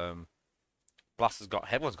 So Blaster's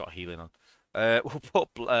got everyone's got healing on. We'll put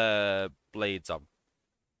Blades on.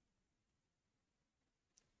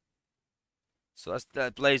 So let's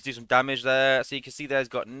let Blades do some damage there. So you can see there he's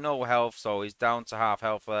got no health, so he's down to half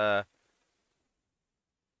health there.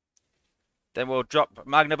 Then we'll drop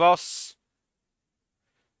Magnaboss.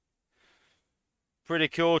 Pretty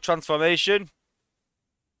cool transformation.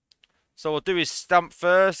 So we'll do his stamp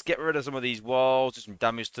first, get rid of some of these walls, do some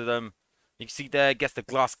damage to them. You can see there, gets the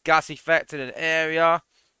glass gas effect in an area.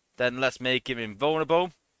 Then let's make him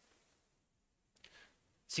invulnerable.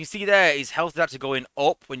 So you can see there, his health is actually going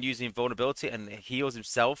up when using invulnerability and it heals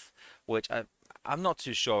himself, which I'm not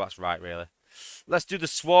too sure that's right, really. Let's do the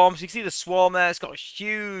swarm. So you can see the swarm there, it's got a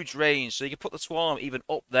huge range, so you can put the swarm even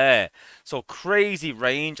up there. So crazy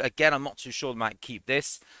range. Again, I'm not too sure they might keep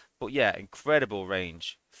this, but yeah, incredible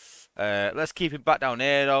range. Let's keep him back down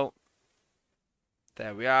here, though.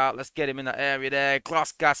 There we are. Let's get him in that area there.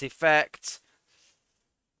 Glass gas effect.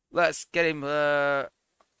 Let's get him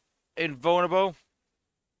invulnerable.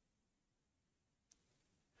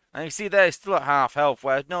 And you see there, he's still at half health,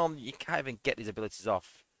 where no, you can't even get these abilities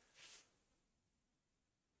off.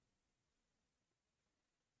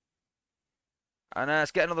 And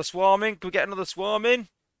let's get another swarming. Can we get another swarming?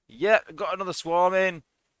 Yep, got another swarming.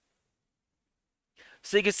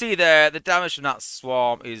 So you can see there, the damage from that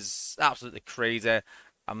swarm is absolutely crazy.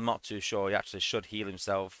 I'm not too sure he actually should heal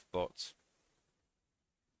himself, but...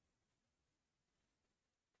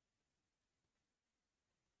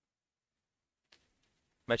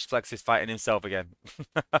 Metroplex is fighting himself again.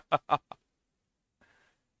 But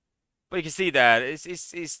you can see there,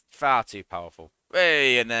 it's far too powerful.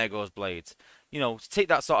 Hey, and there goes Blades. You know, to take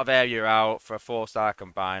that sort of area out for a 4-star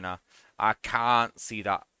combiner, I can't see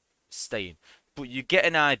that staying. But you get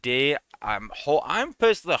an idea. I'm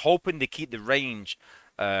personally hoping to keep the range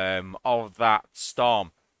of that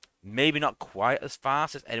storm. Maybe not quite as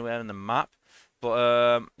fast as anywhere on the map,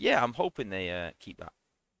 but yeah, I'm hoping they keep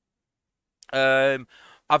that.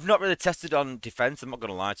 I've not really tested on defense. I'm not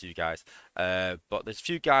gonna lie to you guys. But there's a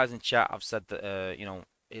few guys in chat have said that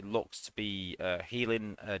it looks to be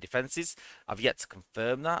healing defenses. I've yet to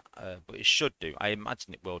confirm that, but it should do. I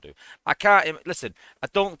imagine it will do. I can't listen. I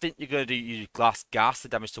don't think you're gonna do use glass gas to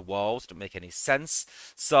damage to walls. It doesn't make any sense.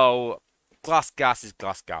 So glass gas is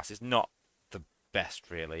glass gas. It's not the best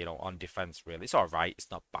really. On defense really. It's all right. It's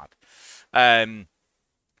not bad.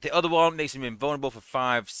 The other one makes him invulnerable for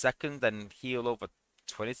 5 seconds, then heal over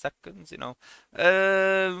 20 seconds. You know,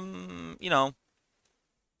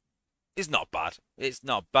 it's not bad. It's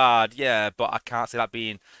not bad, yeah, but I can't see that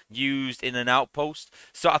being used in an outpost.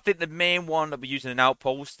 So I think the main one that we use in an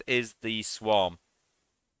outpost is the swarm.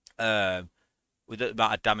 With the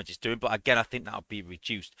amount of damage it's doing, but again, I think that'll be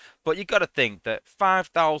reduced. But you got to think that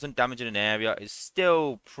 5,000 damage in an area is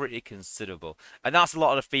still pretty considerable, and that's a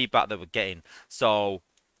lot of the feedback that we're getting. So,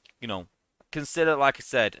 consider, like I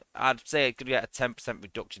said, I'd say it could get a 10%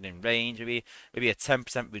 reduction in range, maybe a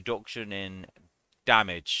 10% reduction in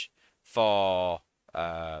damage for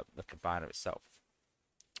the combiner itself.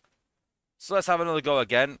 So let's have another go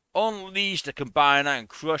again. Unleash the combiner and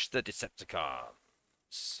crush the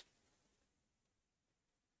Decepticons.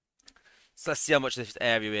 So let's see how much of this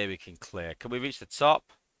area here we can clear. Can we reach the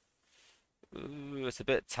top? Ooh, it's a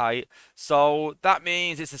bit tight. So that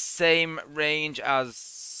means it's the same range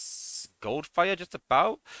as Goldfire, just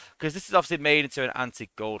about. Because this is obviously made into an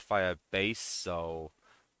anti-Goldfire base. So,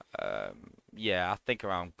 yeah, I think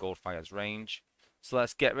around Goldfire's range. So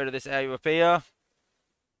let's get rid of this area up here.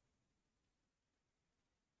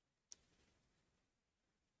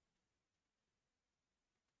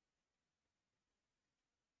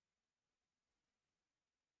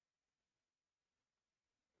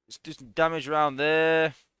 Let's do some damage around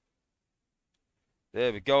there.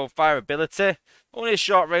 There we go. Fire ability. Only a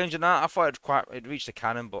short range on that. I thought it'd reach the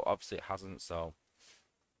cannon, but obviously it hasn't, so.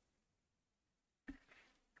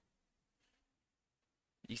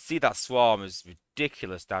 You see that swarm is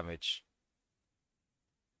ridiculous damage.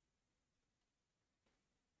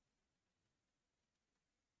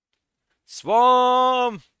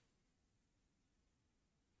 Swarm!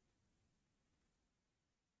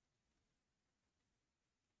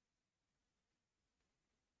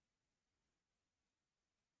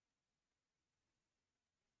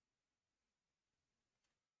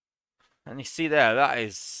 And you see there, that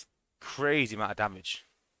is crazy amount of damage.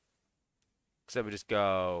 So we just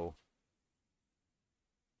go.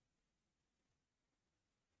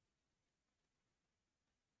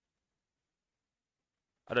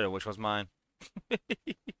 I don't know which was mine.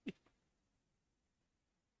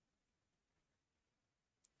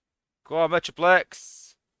 Go on,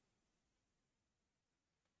 Metroplex.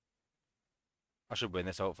 I should win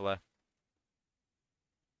this, hopefully.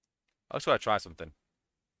 I just want to try something.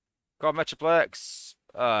 Go on, Metroplex.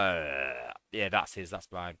 Yeah, that's his.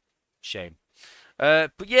 That's mine. Shame.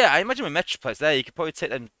 But yeah, I imagine with Metroplex there, you could probably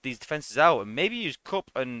take these defenses out and maybe use Cup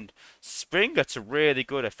and Springer to really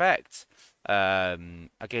good effect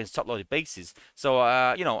against top-loaded bases. So,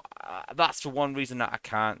 that's the one reason that I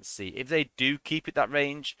can't see. If they do keep it that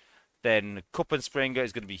range, then Cup and Springer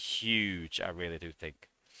is going to be huge. I really do think.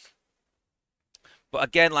 But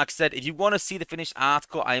again, like I said, if you want to see the finished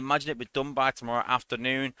article, I imagine it will be done by tomorrow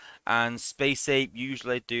afternoon. And Space Ape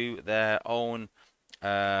usually do their own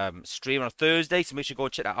stream on a Thursday, so make sure you go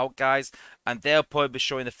check that out, guys. And they'll probably be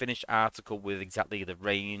showing the finished article with exactly the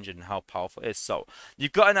range and how powerful it is. So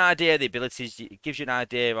you've got an idea of the abilities. It gives you an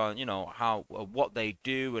idea on how what they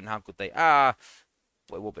do and how good they are.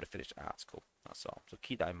 But it will be the finished article. That's all. So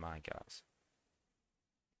keep that in mind, guys.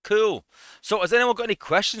 Cool. So, has anyone got any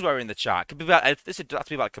questions while we're in the chat? Could be about this. Would have to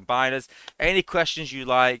be about combiners. Any questions you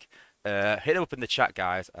like? Hit them up in the chat,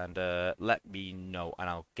 guys, and let me know, and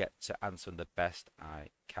I'll get to answer them the best I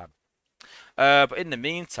can. But in the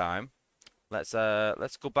meantime, let's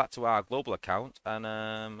go back to our global account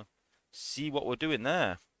and see what we're doing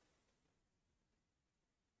there.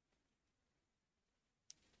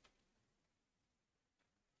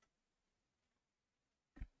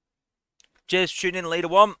 Cheers for tuning in later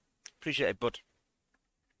one. Appreciate it, bud.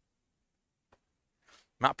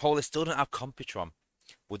 Matt Pauly still don't have Computron.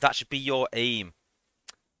 Well, that should be your aim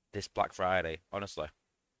this Black Friday, honestly.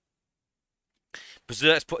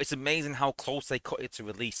 Berserk's put it's amazing how close they cut it to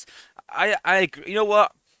release. I agree. You know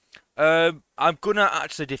what? I'm gonna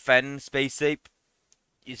actually defend Space Ape.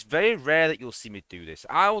 It's very rare that you'll see me do this.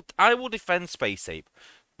 I will defend Space Ape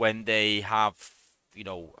when they have,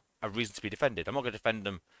 a reason to be defended. I'm not gonna defend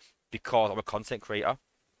them because I'm a content creator.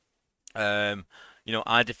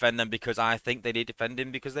 I defend them because I think they need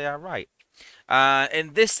defending because they are right.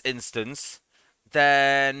 In this instance,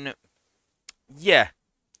 then yeah,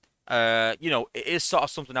 You know, it is sort of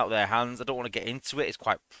something out of their hands. I don't want to get into it. It's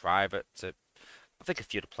quite private. I think a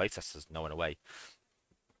few of the playtesters know in a way.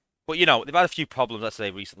 But you know, they've had a few problems, let's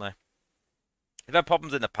say, recently. They've had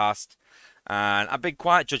problems in the past, and I've been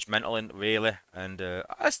quite judgmental in really, and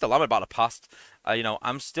I still am about the past. You know,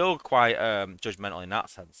 I'm still quite judgmental in that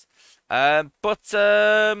sense. But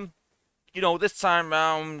you know, this time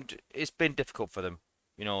round, it's been difficult for them.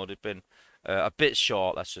 You know, they've been a bit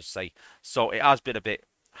short, let's just say. So it has been a bit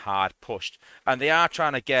hard pushed, and they're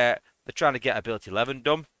trying to get ability 11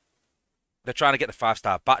 done. They're trying to get the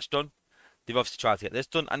 5-star batch done. They've obviously tried to get this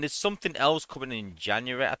done, and there's something else coming in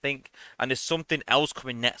January, I think, and there's something else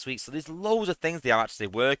coming next week. So there's loads of things they are actually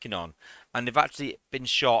working on, and they've actually been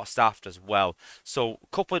short-staffed as well. So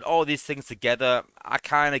coupling all these things together, I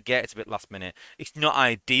kind of get it's a bit last minute. It's not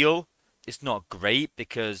ideal. It's not great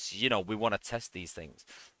because you know we want to test these things,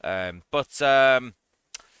 but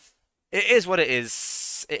it is what it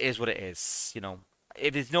is. It is what it is. You know,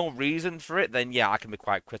 if there's no reason for it, then yeah, I can be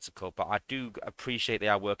quite critical. But I do appreciate they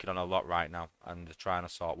are working on a lot right now, and they're trying to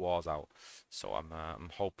sort wars out. So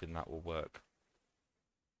I'm hoping that will work.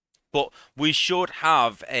 But we should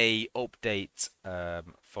have a update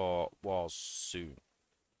for wars soon,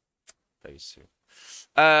 very soon.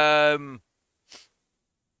 Um,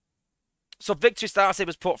 so Victory Star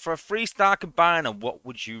Sabers put for a 3-star combiner. What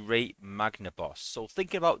would you rate Magnaboss? So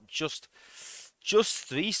thinking about just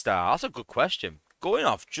 3-star. That's a good question. Going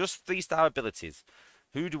off just 3-star abilities,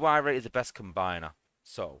 who do I rate as the best combiner?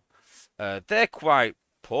 So, they're quite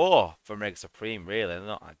poor for Mega Supreme, really. They're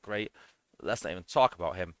not that great. Let's not even talk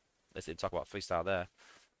about him. Let's even talk about 3-star there.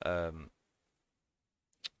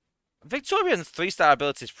 Victorian's 3-star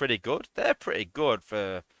ability is pretty good. They're pretty good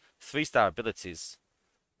for 3-star abilities.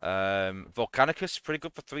 Volcanicus, pretty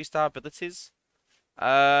good for 3-star abilities.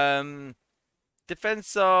 Defensor,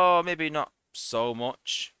 maybe not so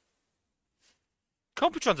much.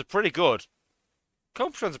 Computrons are pretty good.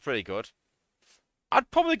 Computrons are pretty good. I'd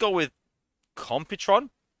probably go with Computron.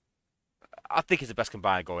 I think he's the best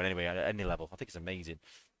combiner going anyway at any level. I think it's amazing.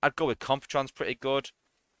 I'd go with Computron's pretty good.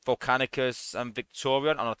 Volcanicus and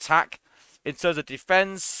Victorian on attack. In terms of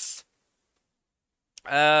defense,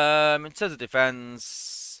 uh,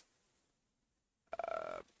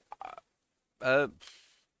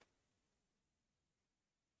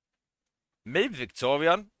 maybe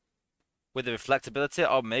Victorian with the reflectability,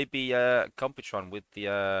 or maybe Computron with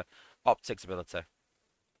the optics ability.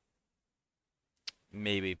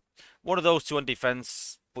 Maybe one of those two on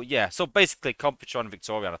defense. But yeah, so basically Computron and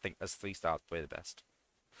Victorian, I think, as 3-stars, probably the best.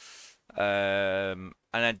 And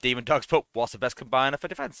then Demon Dogs put what's the best combiner for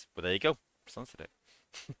defense? Well, there you go. Sounds it.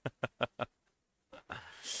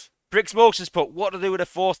 Bricks Motions put what to do with a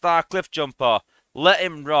 4-star cliff jumper? Let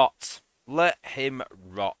him rot. Let him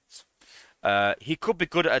rot. He could be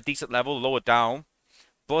good at a decent level, lower down,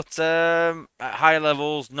 but at higher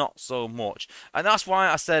levels, not so much. And that's why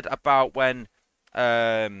I said about when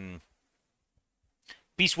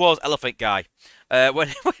Beast Wars Elephant Guy, when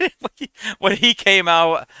when he came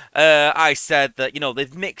out, I said that you know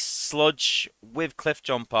they've mixed Sludge with Cliff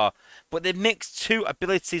Jumper, but they've mixed two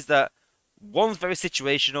abilities that one's very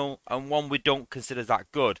situational and one we don't consider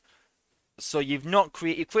that good. So you've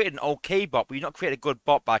created an okay bot, but you've not created a good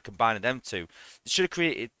bot by combining them two. You should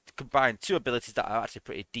have combined two abilities that are actually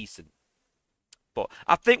pretty decent. But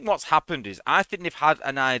I think what's happened is I think they've had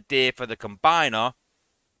an idea for the combiner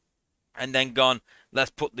and then gone, let's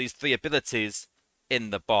put these 3 abilities in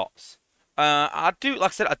the bots. I do,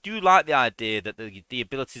 like I said, I do like the idea that the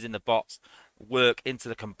abilities in the bots work into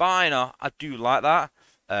the combiner. I do like that.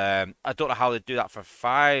 I don't know how they do that for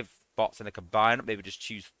 5 bots in a combiner. Maybe just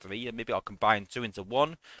choose 3, and maybe I'll combine 2 into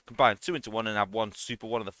 1. Combine 2 into 1 and have 1 super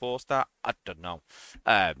 1 of the 4-star. I don't know.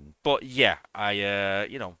 But yeah,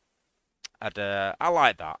 you know, I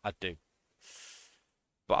like that. I do.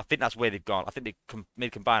 But I think that's where they've gone. I think they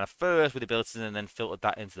made combiner first with the abilities and then filtered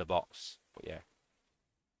that into the box. But yeah.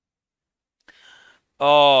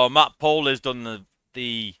 Oh, Matt Pole has done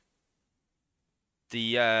the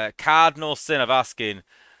cardinal sin of asking,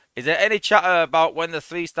 is there any chatter about when the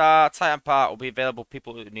 3-star Titan part will be available for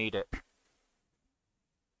people who need it?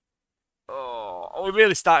 Oh, are we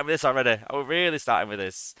really starting with this already? Are we really starting with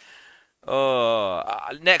this? Oh,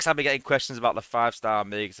 next I'll be getting questions about the 5-star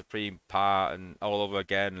Mega Supreme part and all over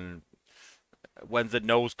again. And when's the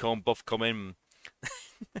nose cone buff coming?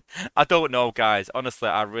 I don't know, guys. Honestly,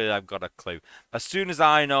 I really haven't got a clue. As soon as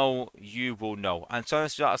I know, you will know. And so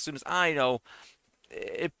as soon as I know,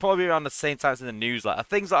 it probably around the same time as in the newsletter.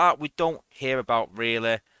 Things like that we don't hear about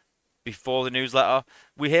really before the newsletter.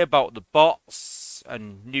 We hear about the bots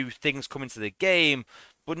and new things coming to the game,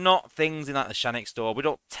 but not things in like the Shannick store. We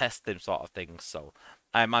don't test them sort of things, so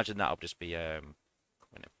I imagine that'll just be coming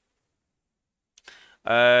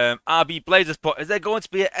in. RB Blazers put, is there going to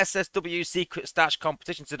be a SSW secret stash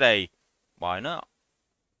competition today? Why not?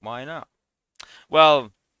 Why not?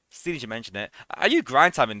 Well, seeing as you mention it, are you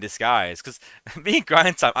grind time in disguise? Because me and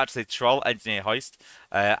grind time actually troll Engineer Hoist.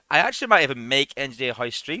 I actually might even make Engineer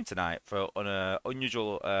Hoist stream tonight for an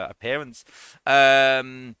unusual appearance.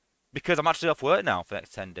 Because I'm actually off work now for the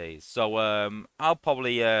next 10 days. So I'll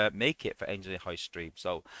probably make it for Engineer Hoist stream.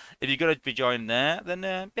 So if you're going to be joining there, then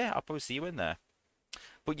yeah, I'll probably see you in there.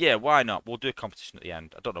 But yeah, why not? We'll do a competition at the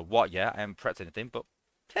end. I don't know what yet. I haven't prepped anything, but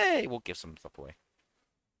hey, we'll give some stuff away.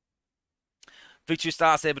 Victory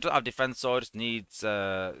starts here, but don't have defense, so it just needs.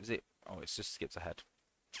 Is it? Oh, it's just skips ahead.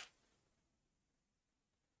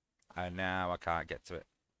 And now I can't get to it.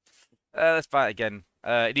 Let's fight again.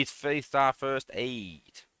 It needs 3-star first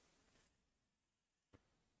aid.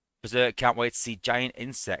 Berserk can't wait to see giant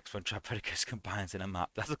insects when Trapedicus combines in a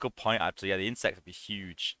map. That's a good point, actually. Yeah, the insects would be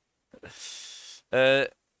huge. SG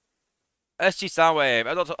Soundwave.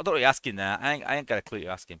 I don't know what you're asking there. I ain't got a clue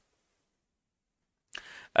you're asking.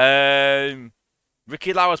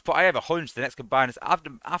 Ricky Lauer's put, I have a hunch the next combiners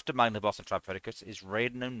after Magnaboss and Trapedicus is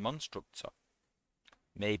Raiden and Monstructor.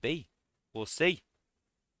 Maybe. We'll see.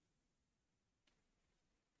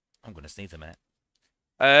 I'm going to sneeze a minute.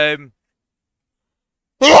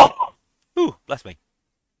 Ooh, bless me.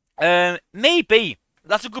 Maybe.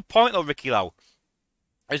 That's a good point though, Ricky Lau.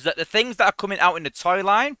 Is that the things that are coming out in the toy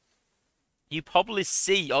line, you probably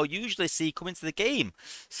see, or usually see, come into the game.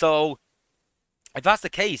 So, if that's the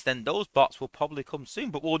case, then those bots will probably come soon.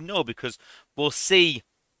 But we'll know because we'll see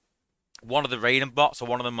one of the Raiden bots or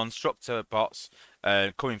one of the Monstructor bots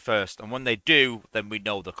coming first. And when they do, then we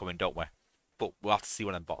know they're coming, don't we? But we'll have to see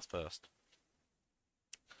one of them bots first.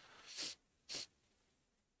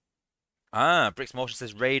 Bricks Motion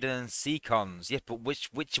says Raiden and Seacons. Yes, but which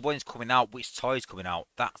one's coming out? Which toy's coming out?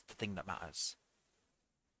 That's the thing that matters.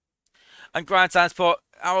 And Grind Times put,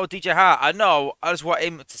 oh, DJ Hart, I know. I just want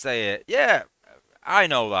him to say it. Yeah, I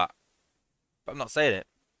know that. But I'm not saying it.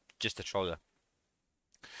 Just to troll you.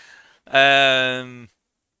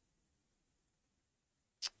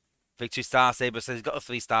 Victory Star Saber says he's got a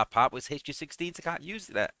 3-star part, but it's HG16, so I can't use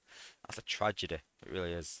it there. That's a tragedy. It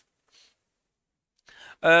really is.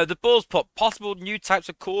 The Bulls put possible new types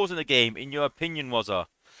of cores in the game. In your opinion, Wozza?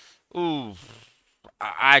 Ooh,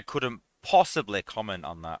 I couldn't possibly comment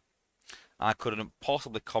on that. I couldn't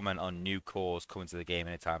possibly comment on new cores coming to the game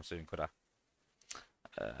anytime soon, could I?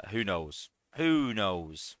 Who knows? Who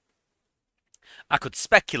knows? I could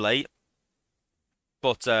speculate,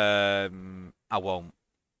 but I won't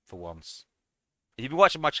for once. If you've been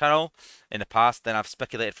watching my channel in the past, then I've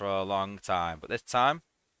speculated for a long time. But this time,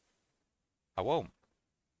 I won't.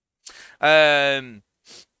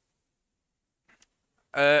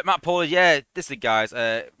 Matt Paul, yeah, listen guys,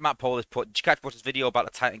 Matt Paul has put, did you catch Buster's video about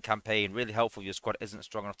the Titan campaign? Really helpful, your squad isn't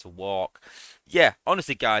strong enough to walk. Yeah,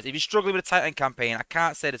 honestly guys, if you're struggling with the Titan campaign, I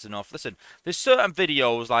can't say this enough. Listen, there's certain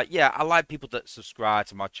videos, like, yeah, I like people that subscribe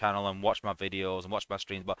to my channel and watch my videos and watch my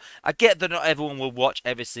streams, but I get that not everyone will watch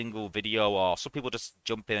every single video, or some people just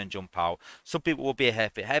jump in and jump out. Some people will be a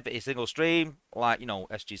heavy single stream, like, you know,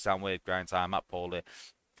 SG Soundwave, Grind Time, Matt Paul,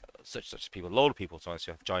 such people, a load of people trying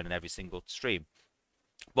to join in every single stream.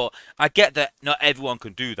 But I get that not everyone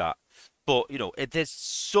can do that. But, you know, if there's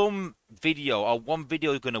some video or one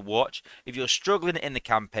video you're going to watch, if you're struggling in the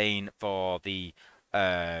campaign for the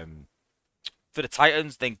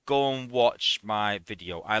Titans, then go and watch my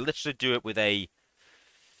video. I literally do it with a,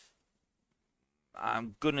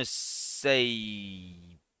 I'm going to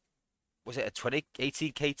say, was it a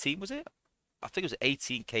 18k team, was it? I think it was an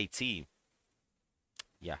 18k team.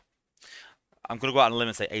 Yeah. I'm going to go out on a limb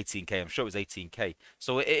and say 18k. I'm sure it was 18k.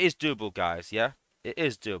 So it is doable, guys. Yeah, it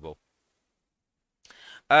is doable.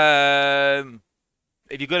 If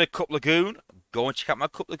you're going to Cup Lagoon, go and check out my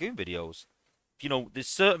Cup Lagoon videos. You know, there's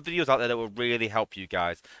certain videos out there that will really help you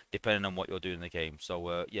guys, depending on what you're doing in the game.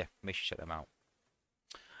 So, yeah, make sure you check them out.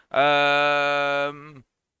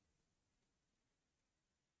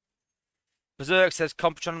 Berserk says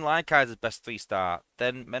Computron and Line Kaiser's best 3-star.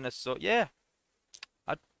 Then Minnesota, yeah.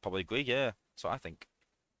 I'd probably agree, yeah. That's what I think.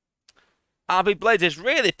 RB Blades is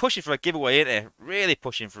really pushing for a giveaway, isn't it? Really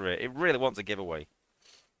pushing for it. It really wants a giveaway.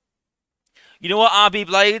 You know what, RB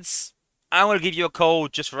Blades? I'm going to give you a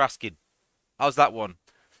code just for asking. How's that one?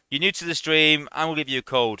 You're new to the stream. I'm going to give you a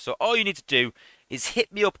code. So all you need to do is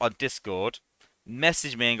hit me up on Discord,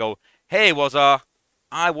 message me and go, hey, Wozza,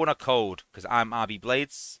 I want a code because I'm RB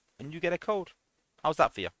Blades, and you get a code. How's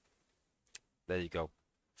that for you? There you go.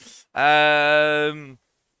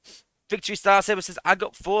 Victory Star Saber says, I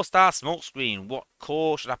got 4-star Smokescreen. What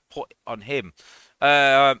core should I put on him?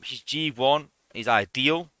 He's G1. He's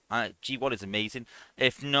ideal. G1 is amazing.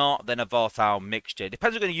 If not, then a volatile mixture.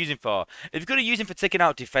 Depends what you're going to use him for. If you're going to use him for taking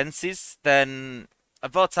out defenses, then a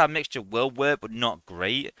volatile mixture will work, but not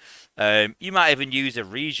great. You might even use a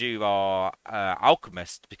Reju or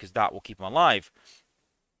Alchemist because that will keep him alive.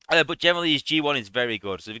 But generally, his G1 is very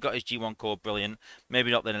good. So if you've got his G1 core, brilliant.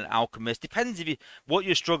 Maybe not then an Alchemist. Depends if you what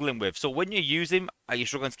you're struggling with. So when you use him, are you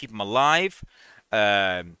struggling to keep him alive?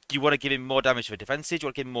 Do you want to give him more damage for defenses? Do you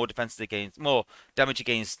want to give him more damage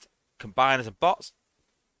against combiners and bots?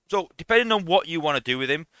 So depending on what you want to do with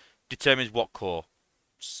him, determines what core.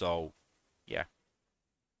 So yeah.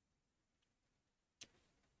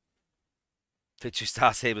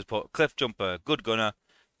 2-star Sabers put Cliff Jumper, good gunner,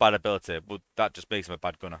 bad ability. But that just makes him a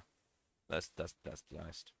bad gunner. Let's be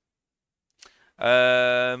honest.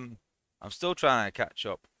 I'm still trying to catch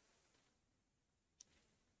up.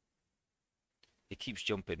 It keeps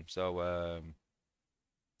jumping. So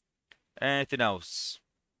anything else?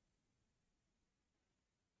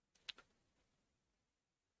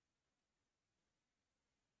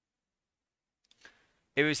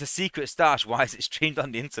 If it's a secret stash, why is it streamed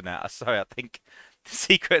on the internet? Sorry, I think the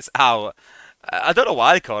secret's out. I don't know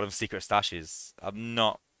why they call them secret stashes. I'm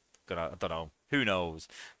not gonna. I don't know. Who knows?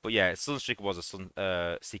 But yeah, Sunstreaker was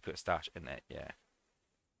a secret stash in it. Yeah.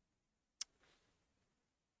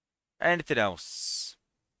 Anything else?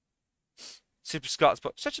 Super Scott's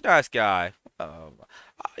but such a nice guy. I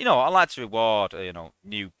like to reward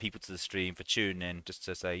new people to the stream for tuning in, just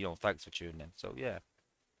to say thanks for tuning in. So yeah.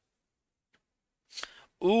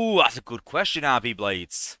 Ooh, that's a good question, RB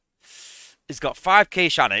Blades. He's got 5k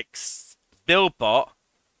Shanix, Billbot,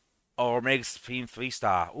 or Omega Supreme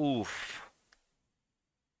 3-star. Ooh.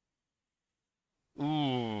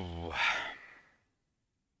 Ooh.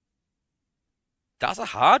 That's a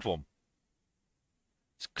hard one.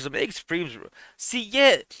 Because Omega Supreme's... See,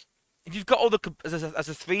 yeah, if you've got all the... As a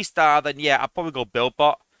 3-star, then yeah, I'd probably go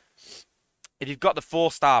Billbot. If you've got the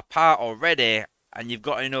 4-star part already, and you've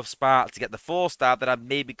got enough spark to get the 4-star, then I'd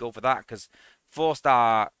maybe go for that, because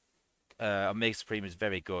 4-star Omega Supreme is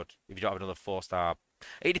very good if you don't have another 4-star.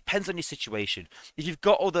 It depends on your situation. If you've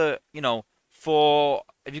got other, if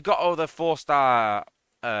you've got other 4-star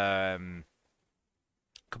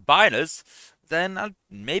combiners, then I'd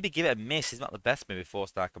maybe give it a miss. He's not the best, maybe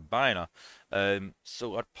 4-star combiner.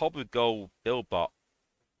 So I'd probably go Billbot,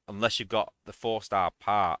 unless you've got the 4-star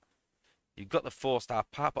part. You've got the 4-star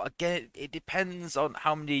part, but again, it depends on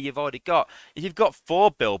how many you've already got. If you've got 4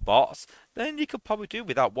 Billbots, then you could probably do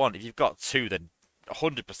without one. If you've got 2, then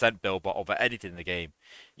 100% Billbot over anything in the game.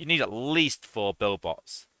 You need at least 4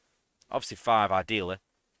 Billbots. Obviously 5 ideally.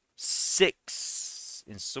 6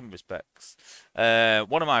 in some respects.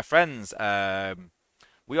 One of my friends,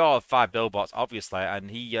 we all have 5 Billbots, obviously, and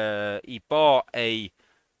he bought a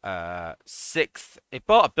 6th. He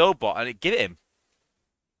bought a Billbot and it gave it him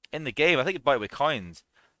in the game. I think he bought it with coins,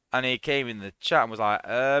 and he came in the chat and was like,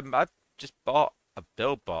 I just bought a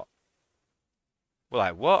Billbot. We're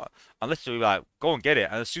like, what? And literally, we were like, go and get it.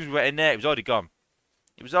 And as soon as we went in there, it was already gone.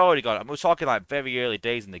 It was already gone. And we were talking like very early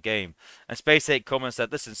days in the game. And Space 8 come and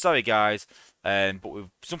said, listen, sorry guys, but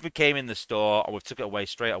something came in the store and we took it away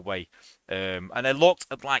straight away. And they looked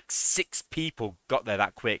at like 6 people got there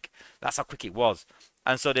that quick. That's how quick it was.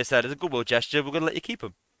 And so they said, as a goodwill gesture, we're going to let you keep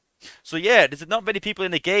them. So yeah, there's not many people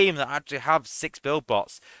in the game that actually have 6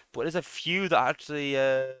 Billbots, but there's a few that actually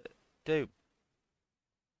do.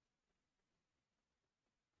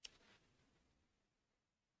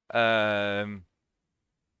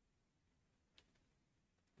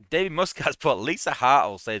 David Muscat's put Lisa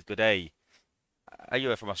Hartle says good day. Are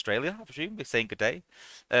you from Australia? I presume we're saying good day.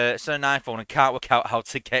 It's an iPhone and can't work out how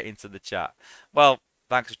to get into the chat. Well,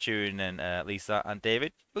 thanks for tuning in, Lisa and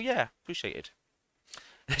David. Oh yeah, appreciate it.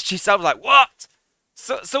 She sounds like, what?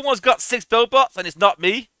 Someone's got 6 Billbots and it's not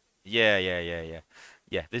me? Yeah.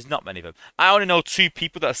 Yeah, there's not many of them. I only know 2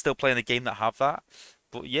 people that are still playing the game that have that.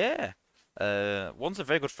 But yeah, one's a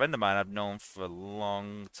very good friend of mine I've known for a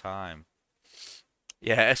long time.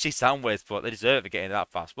 Yeah, SG Soundwaves, but they deserve it for getting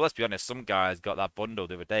that fast. But let's be honest, some guys got that bundle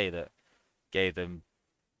the other day that gave them...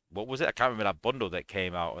 What was it? I can't remember that bundle that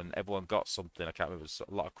came out and everyone got something. I can't remember. It was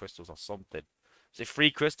a lot of crystals or something. Was it 3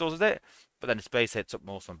 crystals, is it? But then the Space Head took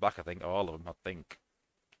most of them back, I think. Or all of them, I think.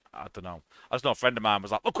 I don't know. I just know a friend of mine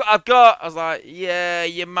was like, look what I've got! I was like, yeah,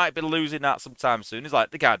 you might be losing that sometime soon. He's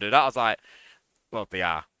like, they can't do that. I was like, well, they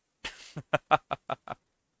are.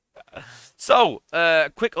 So,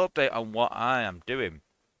 quick update on what I am doing.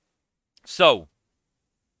 So,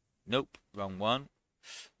 nope, wrong one.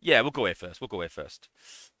 Yeah, we'll go here first. We'll go here first.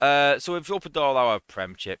 So we've opened all our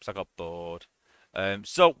Prem chips. I got bored.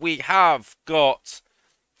 So we have got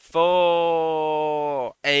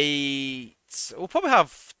 4, 8. We'll probably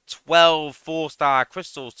have 12 4-star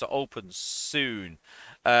crystals to open soon.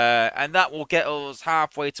 And that will get us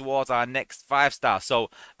halfway towards our next 5-star. So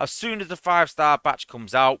as soon as the 5-star batch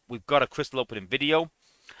comes out, we've got a crystal opening video.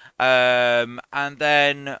 And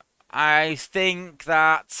then I think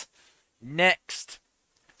that next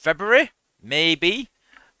February, maybe,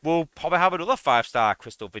 we'll probably have another 5-star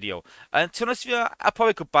crystal video. And to be honest with you, I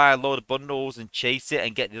probably could buy a load of bundles and chase it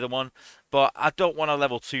and get the other one. But I don't want to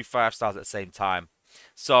level 2 5-stars at the same time.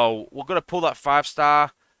 So we're going to pull that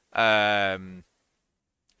 5-star in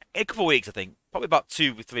a couple of weeks, I think. Probably about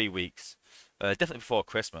 2 or 3 weeks. Definitely before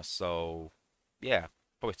Christmas. So, yeah,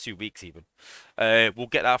 probably 2 weeks even. We'll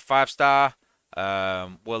get that 5-star.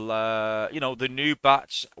 The new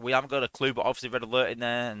batch, we haven't got a clue, but obviously Red Alert in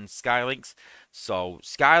there and Skylinks. So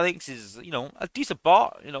Skylinks is, a decent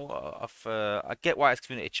bot. I get why it's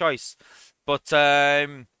community choice, but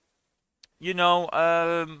I'm not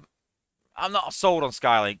sold on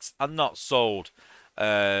Skylinks. I'm not sold.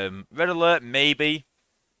 Red Alert maybe.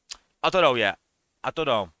 I don't know yet. I don't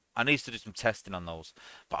know. I need to do some testing on those,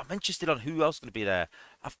 but I'm interested on who else is going to be there.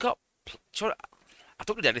 I've got. I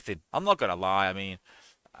don't need anything. I'm not gonna lie. I mean,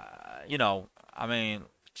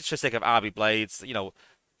 just for the sake of RB Blades,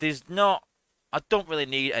 there's not. I don't really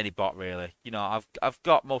need any bot really. I've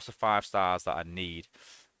got most of 5-stars that I need.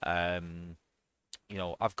 I've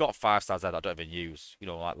got 5-stars there that I don't even use.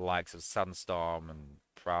 Like the likes of Sandstorm and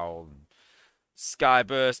Prowl and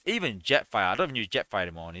Skyburst, even Jetfire. I don't even use Jetfire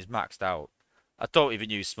anymore, and he's maxed out. I don't even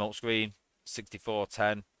use Smokescreen,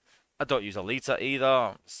 6410. I don't use Alita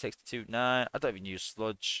either, 62.9. I don't even use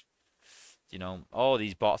Sludge. All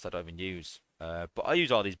these bots I don't even use. But I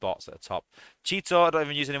use all these bots at the top. Cheetor I don't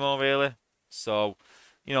even use anymore, really. So,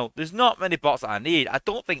 there's not many bots that I need. I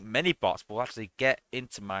don't think many bots will actually get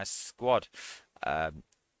into my squad.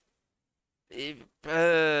 Maybe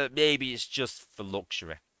it's just for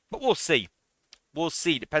luxury. But we'll see. We'll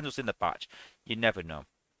see. Depends what's in the patch. You never know.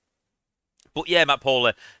 But yeah, Matt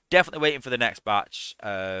Polar, definitely waiting for the next batch.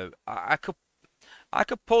 I could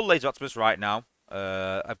pull Laser Optimus right now.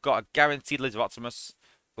 I've got a guaranteed Laser Optimus.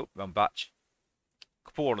 Oh, wrong batch.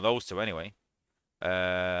 Could pull one of those two anyway.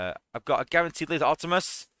 I've got a guaranteed Laser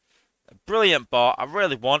Optimus. A brilliant bot. I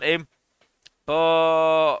really want him.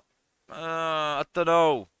 But I don't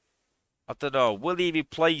know. I don't know. Will he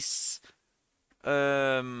replace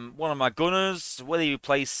one of my gunners? Will he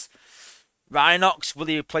replace Rhinox? Will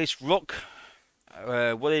he replace Rook?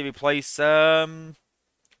 Will he replace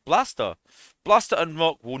Blaster? Blaster and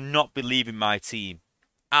Rook will not be leaving my team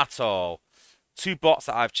at all. Two bots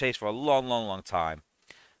that I've chased for a long, long, long time.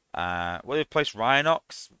 Will he replace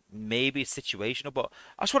Rhinox? Maybe situational, but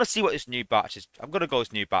I just want to see what this new batch is. I'm going to go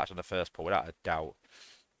this new batch on the first pull without a doubt.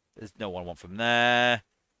 There's no one I want from there.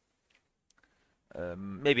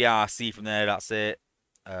 Maybe RC from there, that's it.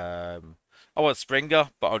 I want Springer,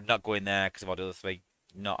 but I'm not going there because of all the other three.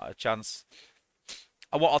 Not a chance.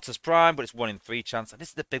 I want Optimus Prime, but it's 1 in 3 chance. And this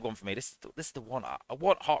is the big one for me. This is the one. I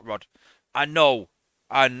want Hot Rod. I know.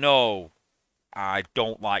 I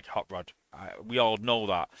don't like Hot Rod. We all know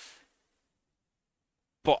that.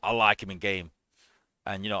 But I like him in game.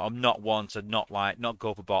 And, I'm not one to not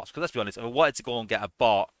go for bots. Because let's be honest, if I wanted to go and get a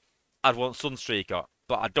bot, I'd want Sunstreaker.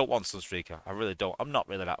 But I don't want Sunstreaker. I really don't. I'm not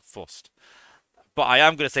really that fussed. But I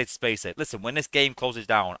am going to say to SpaceX, listen, when this game closes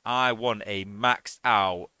down, I want a maxed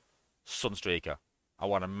out Sunstreaker. I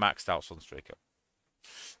want a maxed out Sunstreaker.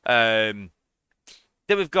 Then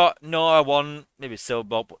we've got Noah 1, maybe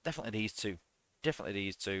Silverbolt, but definitely these two. Definitely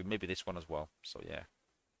these two. Maybe this one as well. So, yeah.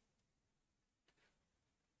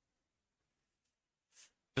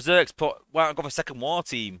 Berserk's put, why don't I go for second war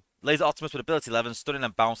team? Laser Optimus with ability 11, stunning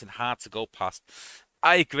and bouncing, hard to go past.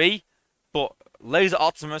 I agree, but Laser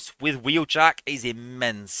Optimus with Wheeljack is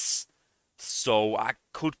immense. So I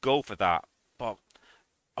could go for that. But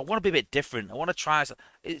I want to be a bit different. I want to try.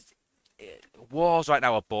 Wars right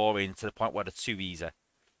now are boring to the point where they're too easy.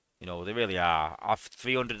 They really are. I've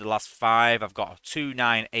 300 the last 5. I've got a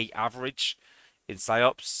 298 average in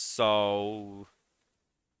PsyOps. So,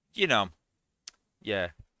 yeah.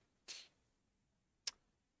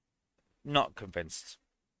 Not convinced.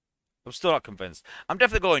 I'm still not convinced. I'm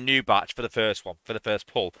definitely going new batch for the first one, for the first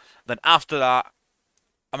pull. Then after that,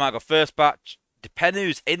 I might go first batch, depending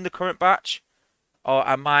who's in the current batch, or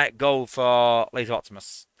I might go for Laser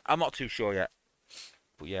Optimus. I'm not too sure yet.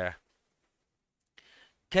 But yeah.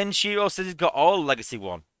 Kenshiro says he's got all Legacy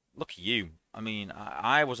 1. Look at you. I mean,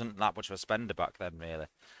 I wasn't that much of a spender back then, really.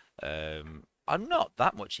 I'm not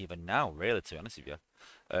that much even now, really, to be honest with you.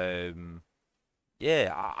 Um,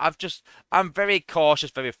 yeah, I'm very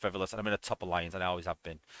cautious, very frivolous, and I'm in a top alliance, and I always have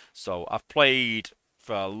been. So I've played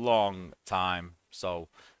for a long time. So,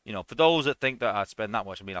 for those that think that I spend that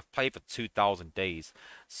much, I mean, I've played for 2,000 days.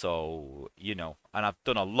 So, and I've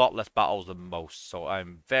done a lot less battles than most. So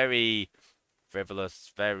I'm very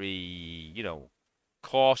frivolous, very,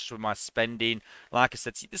 cautious with my spending. Like I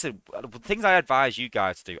said, see, listen, the things I advise you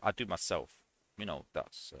guys to do, I do myself.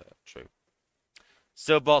 That's true.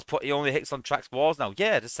 Silverbolt's put he only hits on tracks wars now.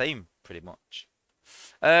 Yeah, the same, pretty much.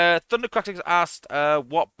 Thundercrackers asked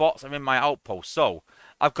what bots are in my outpost. So,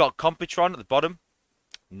 I've got Computron at the bottom,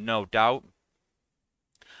 no doubt.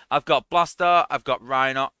 I've got Blaster, I've got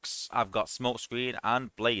Rhinox, I've got Smokescreen,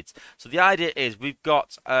 and Blades. So the idea is we've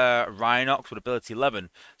got Rhinox with ability 11.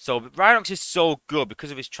 So Rhinox is so good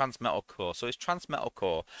because of his Transmetal Core. So his Transmetal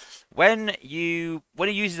Core, when he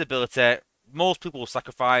uses ability, most people will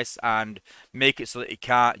sacrifice and make it so that he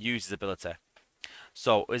can't use his ability.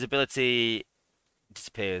 So his ability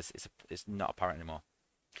disappears. It's not apparent anymore.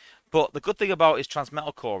 But the good thing about his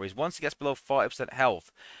Transmetal Core is once he gets below 40%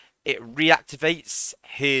 health, it reactivates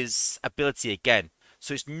his ability again.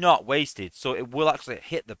 So it's not wasted. So it will actually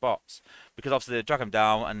hit the bots. Because obviously they drag them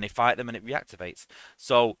down and they fight them and it reactivates.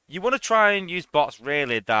 So you want to try and use bots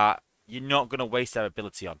really that you're not going to waste their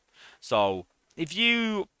ability on. So if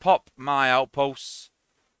you pop my outposts,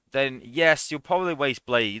 then yes, you'll probably waste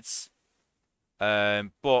blades.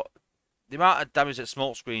 But the amount of damage that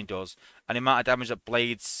Smokescreen does and the amount of damage that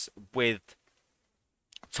blades with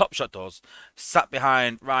Top Shot does, sat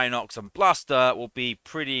behind Rhinox and Blaster, will be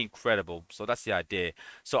pretty incredible. So that's the idea.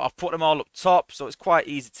 So I've put them all up top, so it's quite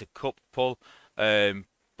easy to pull.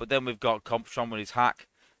 But then we've got Comptron with his hack.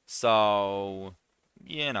 So,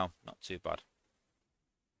 not too bad.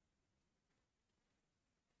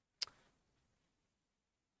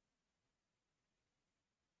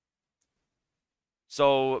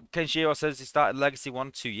 So Kenshiro says he started Legacy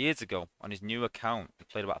 1 2 years ago on his new account and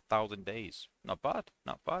played about 1,000 days. Not bad,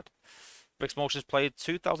 not bad. Bricks Motion's played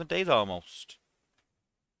 2,000 days almost.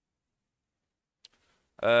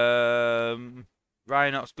 Rhinox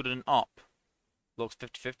good in an op. Looks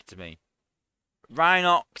 50-50 to me.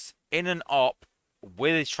 Rhinox in an op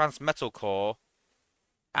with his Transmetal Core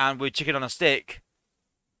and with Chicken on a Stick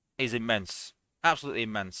is immense. Absolutely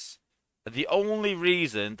immense. The only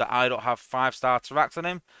reason that I don't have 5-star Tarax on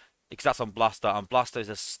him is because that's on Blaster, and Blaster is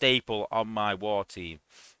a staple on my war team.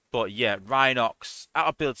 But yeah, Rhinox at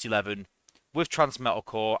ability 11 with Transmetal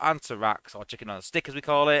Core and Tarax, or Chicken on a Stick as we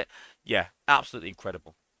call it. Yeah, absolutely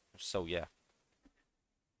incredible. So yeah.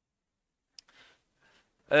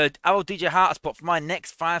 Our DJ Hart has put for my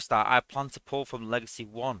next 5-star, I plan to pull from Legacy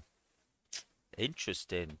 1.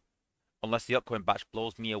 Interesting. Unless the upcoming batch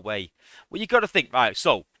blows me away. Well, you got to think, right,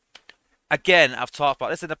 so again, I've talked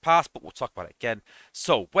about this in the past, but we'll talk about it again.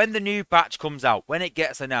 So, when the new batch comes out, when it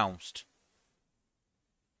gets announced,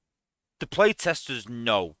 the playtesters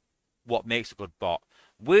know what makes a good bot.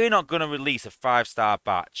 We're not going to release a 5-star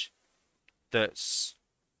batch that's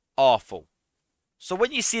awful. So,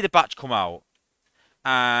 when you see the batch come out,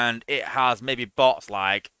 and it has maybe bots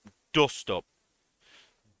like Dust Up,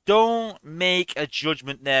 don't make a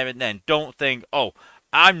judgment there and then. Don't think, oh,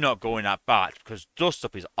 I'm not going that batch because Dust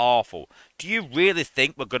Up is awful. Do you really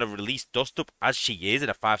think we're going to release Dust Up as she is in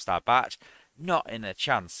a 5-star batch? Not in a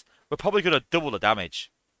chance. We're probably going to double the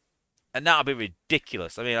damage. And that'll be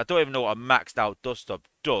ridiculous. I mean, I don't even know what a maxed out Dust Up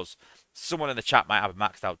does. Someone in the chat might have a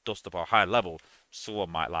maxed out Dust Up or higher level. Someone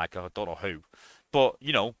might like it. I don't know who. But,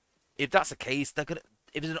 if that's the case, they're gonna.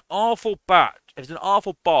 If it's an awful batch, if it's an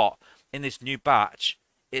awful bot in this new batch,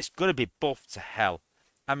 it's gonna be buffed to hell.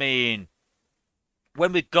 I mean,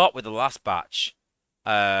 when we got with the last batch,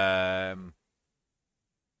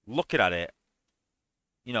 looking at it,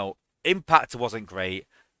 Impactor wasn't great,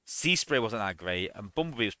 Sea Spray wasn't that great, and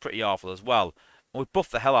Bumblebee was pretty awful as well. And we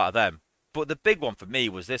buffed the hell out of them. But the big one for me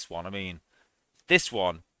was this one. I mean, this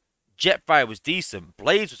one, Jetfire was decent,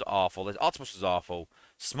 Blaze was awful, his Octopus was awful,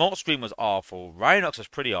 Smokescreen was awful, Rhinox was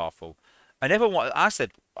pretty awful. And I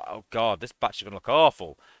said, oh god, this batch is going to look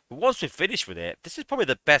awful. But once we finished with it, this is probably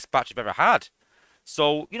the best batch I've ever had.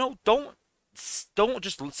 So, don't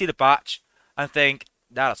just see the batch and think,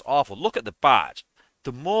 nah, that's awful. Look at the batch.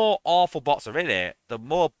 The more awful bots are in it, the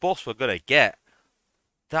more buffs we're going to get.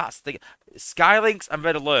 That's the Skylinks and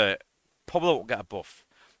Red Alert probably won't get a buff.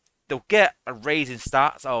 They'll get a raise in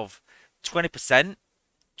stats of 20%,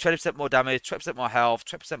 20% more damage, 20% more health,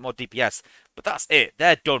 20% more DPS. But that's it.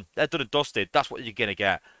 They're done. They're done and dusted. That's what you're going to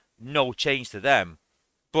get. No change to them.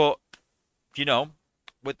 But,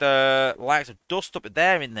 with the likes of Dust Up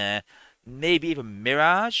there in there, Maybe even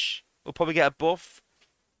Mirage will probably get a buff.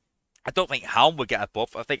 I don't think Hound would get a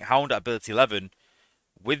buff. I think Hound at ability 11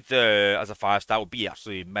 with the as a 5-star would be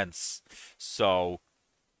absolutely immense. So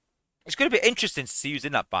it's going to be interesting to see who's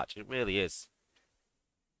in that batch. It really is.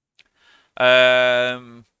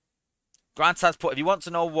 Um, Grant has put, if you want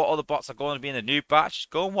to know what other bots are going to be in the new batch,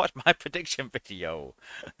 go and watch my prediction video.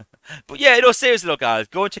 But yeah, no, seriously though, guys,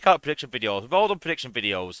 go and check out prediction videos. We've all done prediction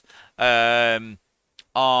videos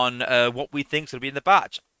on what we think is going to be in the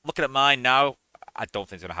batch. Looking at mine now, I don't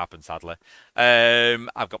think it's going to happen, sadly.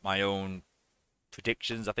 I've got my own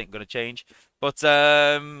predictions I think are going to change. But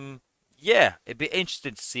yeah, it'd be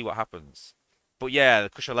interesting to see what happens. But yeah, the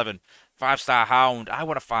Crush 11, 5-star Hound. I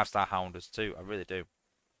want a 5-star Hound as too. I really do.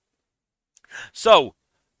 So,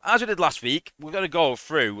 as we did last week, we're going to go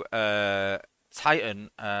through Titan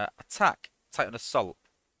Attack, Titan Assault.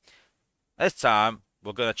 This time,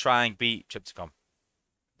 we're going to try and beat Tripticon.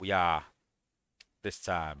 We are. This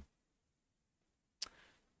time.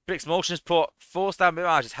 Brix Motions put 4-star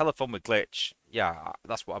Mirage is hella fun with glitch. Yeah,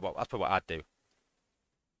 that's probably what I'd do.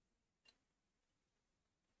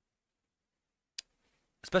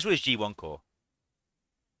 Especially his G1 core.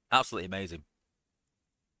 Absolutely amazing.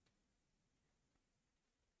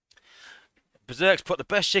 Berserk's put the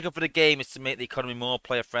best shake-up for the game is to make the economy more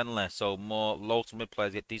player-friendly, so more low to mid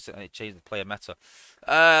players get decent and it changes the player meta.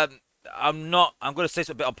 I'm going to say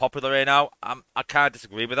something a bit unpopular right now. I kind of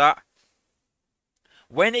disagree with that.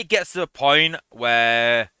 When it gets to the point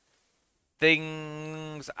where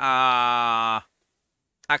things are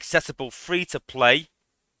accessible free to play,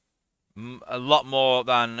 a lot more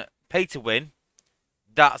than pay to win,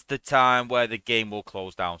 that's the time where the game will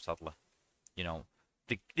close down, sadly. You know,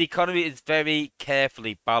 the economy is very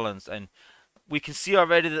carefully balanced, and we can see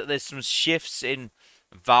already that there's some shifts in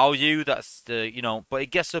value. That's but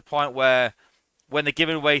it gets to a point where when they're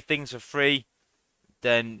giving away things for free,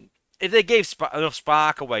 then if they gave enough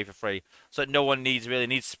Spark away for free, so that no one really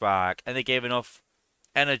needs Spark, and they gave enough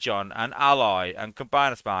Energon and Alloy and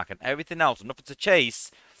Combiner Spark and everything else, nothing to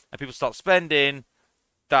chase, and people start spending,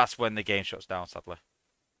 that's when the game shuts down, sadly.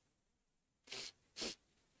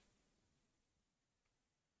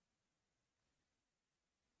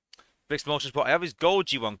 Big Motion Spot. I have his gold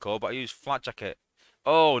G1 core, but I use Flat Jacket.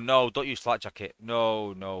 Oh no, don't use Flat Jacket.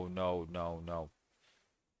 No, no, no, no, no.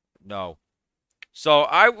 No. So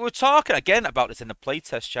I were talking again about this in the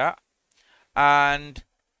playtest chat, and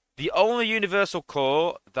the only universal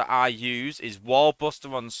core that I use is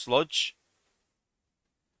Wallbuster on Sludge,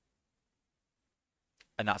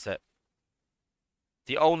 and that's it.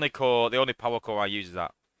 The only power core I use is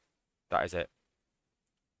that. That is it.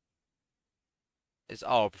 It's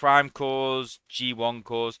all Prime cores, G1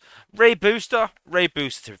 cores, Ray Booster. Ray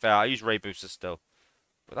Booster, to be fair, I use Ray Booster still,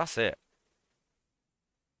 but that's it.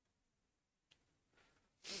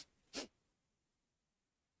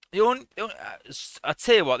 I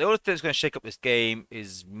tell you what, the only thing that's going to shake up this game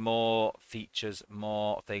is more features,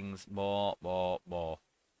 more things, more.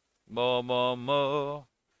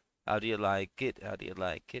 How do you like it? How do you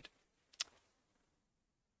like it?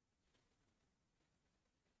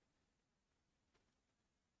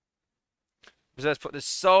 There's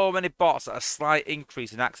so many bots that a slight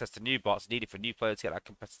increase in access to new bots needed for new players to get that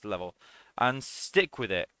competitive level, and stick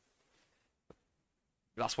with it.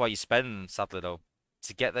 That's why you spend, sadly though,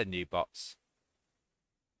 to get the new bots.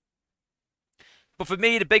 But for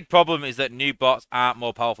me, the big problem is that new bots aren't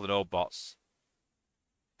more powerful than old bots.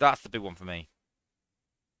 That's the big one for me.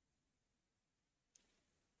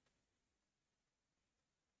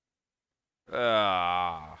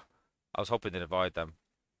 Ah, I was hoping they'd avoid them.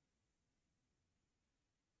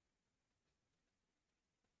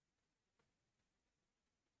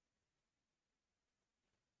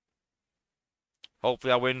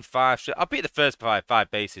 Hopefully I win 5. I'll beat the first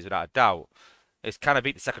five bases without a doubt. It's can I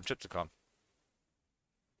beat the second Tripticon?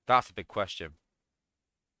 That's a big question.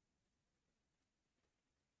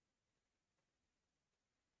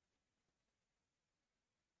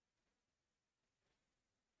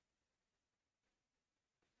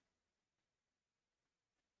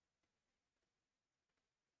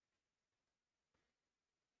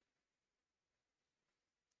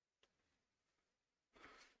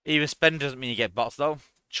 Even spend doesn't mean you get bots though.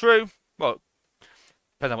 True. Well,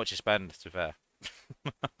 depends on how much you spend, to be fair.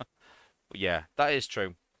 But yeah, that is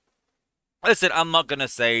true. Listen, I'm not gonna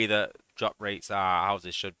say that drop rates are how they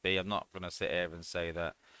should be. I'm not gonna sit here and say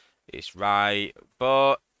that it's right,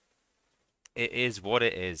 but it is what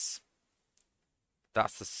it is.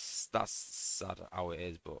 That's sad how it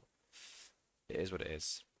is, but it is what it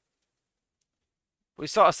is. We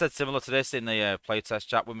sort of said similar to this in the playtest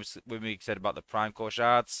chat when we said about the Prime Core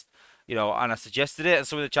shards, and I suggested it, and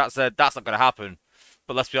some of the chat said that's not going to happen.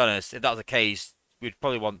 But let's be honest, if that was the case, we'd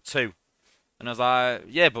probably want two. And I was like,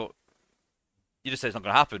 yeah, but you just said it's not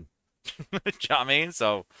going to happen. Do you know what I mean?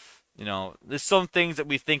 So, there's some things that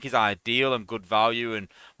we think is ideal and good value and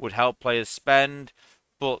would help players spend,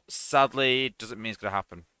 but sadly, it doesn't mean it's going to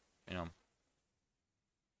happen. You know.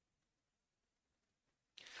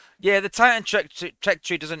 Yeah, the Titan Trek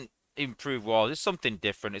tree doesn't improve walls. It's something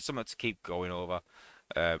different. It's something to keep going over.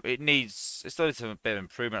 It's still needs a bit of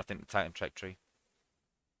improvement, I think, the Titan Trek tree.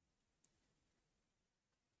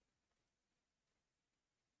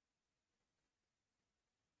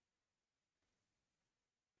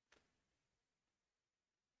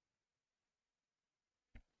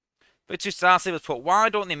 But to Star Savers put, why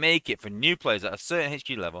don't they make it for new players at a certain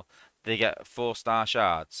HG level? They get 4-star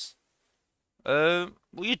shards. Well,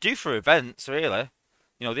 you do for events, really.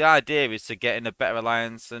 The idea is to get in a better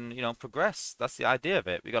alliance and progress. That's the idea of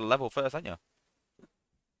it. We got to level first, haven't you?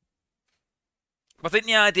 I think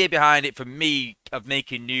the idea behind it, for me, of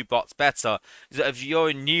making new bots better, is that if you're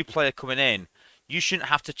a new player coming in, you shouldn't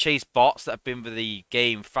have to chase bots that have been with the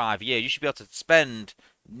game 5 years. You should be able to spend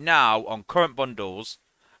now on current bundles,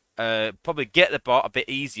 probably get the bot a bit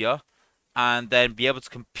easier, and then be able to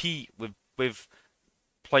compete with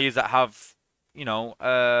players that have,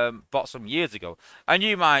 bots from years ago. And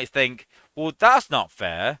you might think, well, that's not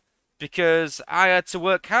fair because I had to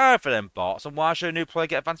work hard for them bots, and why should a new player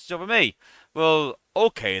get advantage over me? Well,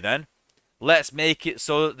 okay then. Let's make it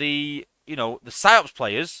so that the PsyOps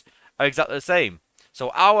players are exactly the same.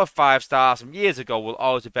 So our 5 stars from years ago will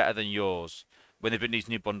always be better than yours when they bring these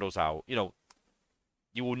new bundles out.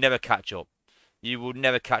 You will never catch up. You will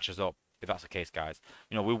never catch us up if that's the case, guys.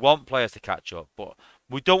 We want players to catch up, but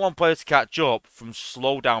we don't want players to catch up from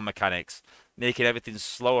slow down mechanics, making everything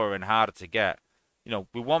slower and harder to get.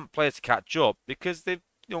 We want players to catch up because they've,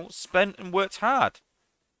 spent and worked hard.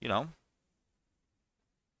 You know.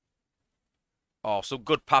 Oh, some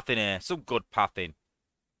good pathing here. Some good pathing.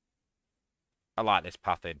 I like this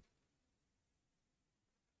pathing.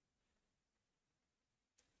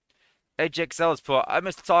 AJXL has put, I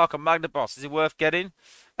missed talk on Magnaboss. Is he worth getting?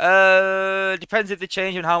 Depends if they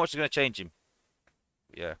change him and how much they're going to change him.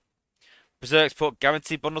 Yeah. Berserk's put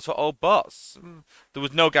guaranteed bundles for all bots. There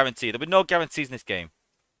was no guarantee. There were no guarantees in this game.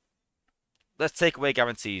 Let's take away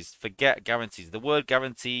guarantees. Forget guarantees. The word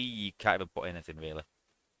guarantee, you can't even put anything really.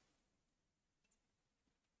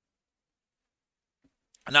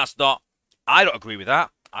 And that's not. I don't agree with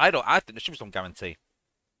that. I don't. I think there should be some guarantee.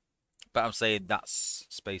 But I'm saying that's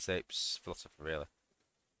Space Ape's philosophy, really.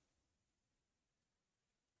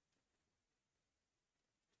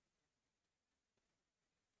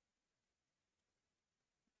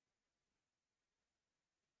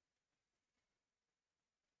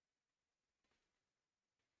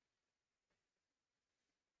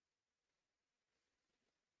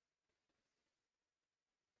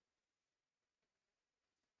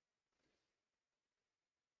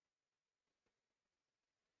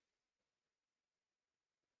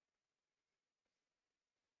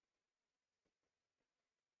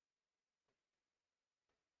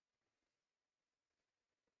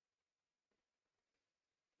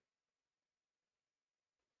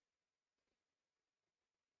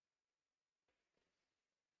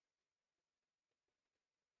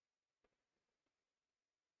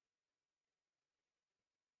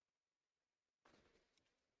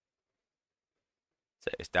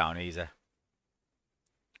 Take this down easy.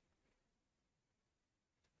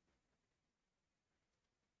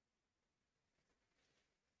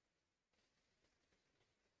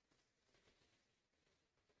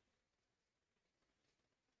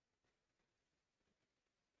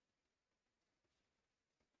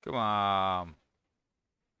 Come on.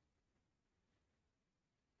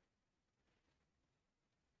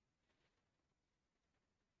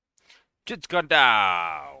 Chip's gone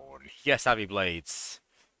down. Yes, Heavy Blades.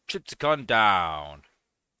 Chip's gone down.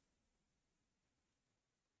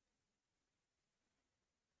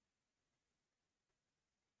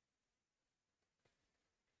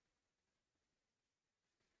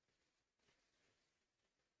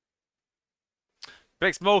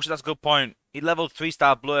 Breaks motion, that's a good point. He leveled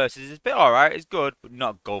 3-star blurs. It's a bit alright, it's good, but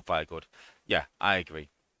not Goldfire good. Yeah, I agree.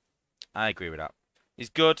 I agree with that. He's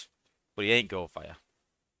good, but he ain't Goldfire.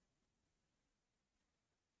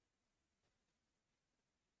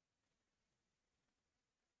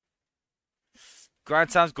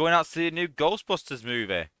 Grindtime's going out to see a new Ghostbusters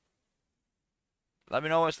movie. Let me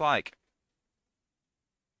know what it's like.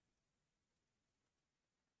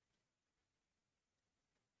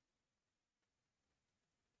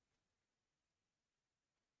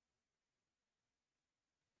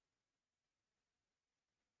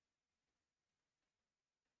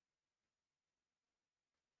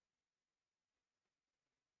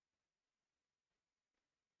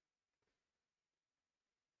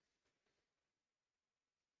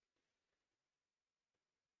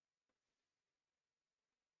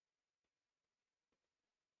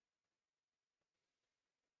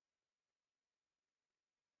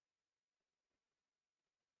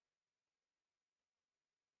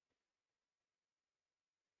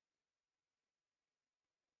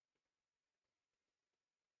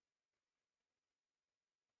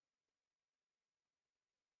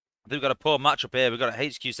 think we've got a poor matchup here. We've got a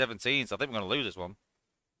HQ 17, so I think we're going to lose this one.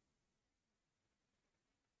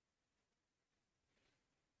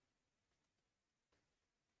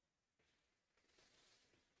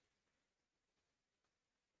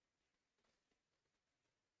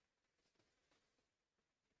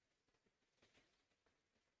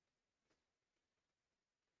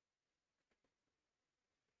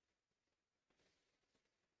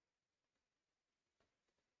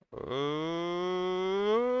 Oh,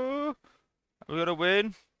 are we going to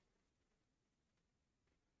win?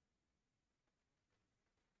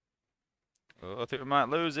 Oh, I think we might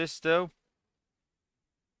lose this still.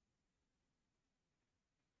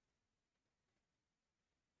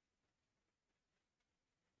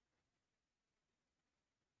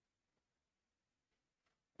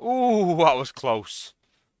 Ooh, that was close.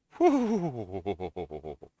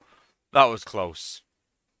 Ooh, that was close.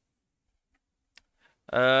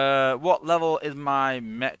 What level is my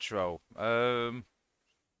Metro? 7?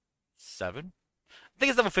 I think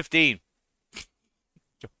it's level 15.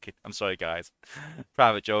 Joking. I'm sorry, guys.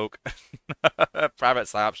 Private joke. Private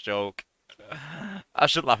Saps joke. I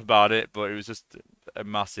shouldn't laugh about it, but it was just a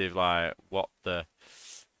massive, like, what the...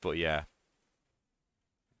 But yeah.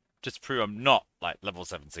 Just to prove I'm not, like, level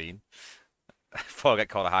 17. Before I get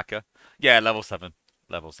called a hacker. Yeah, level 7.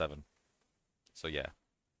 Level 7. So yeah.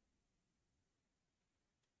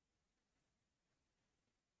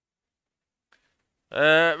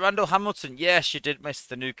 Randall Hamilton, yes, you did miss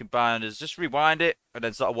the nuke and binders. Just rewind it and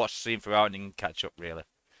then sort of watch the scene throughout and you can catch up, really.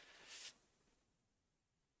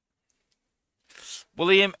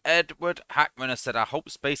 William Edward Hackman has said, I hope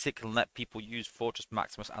SpaceX can let people use Fortress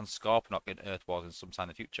Maximus and Scorponok in Earth Wars in some time in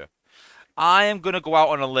the future. I am going to go out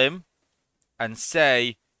on a limb and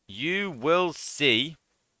say you will see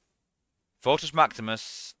Fortress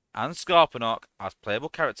Maximus and Scorponok as playable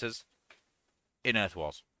characters in Earth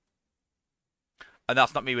Wars. And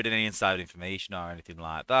that's not me with any inside information or anything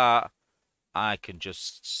like that. I can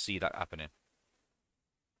just see that happening.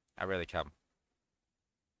 I really can.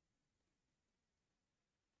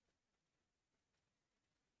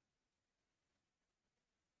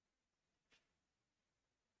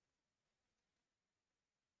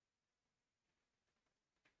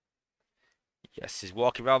 Yes, he's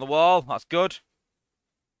walking around the wall. That's good.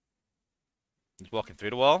 He's walking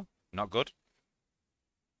through the wall. Not good.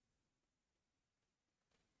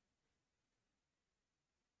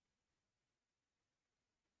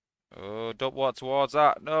 Oh, don't walk towards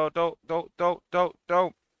that. No, don't.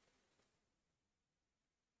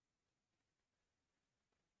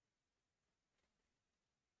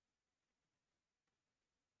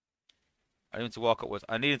 I need him to walk upwards.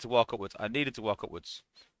 I needed to walk upwards. I needed to walk upwards.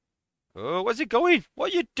 Oh, where's he going?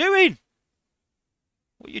 What are you doing?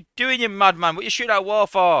 What are you doing, you madman? What are you shooting at wall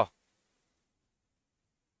for?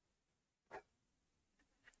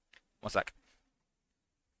 1 sec.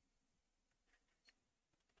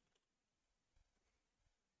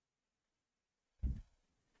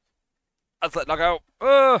 Let's let knock out.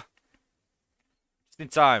 Oh, just in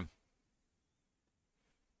time.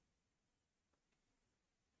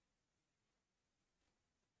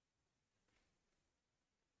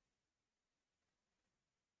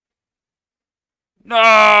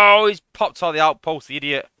 No, he's popped all the outpost, the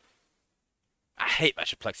idiot. I hate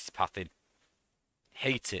Metroplex's pathing.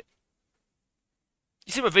 Hate it.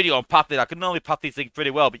 You see my video on pathing, I can normally path these things pretty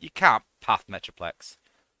well, but you can't path Metroplex.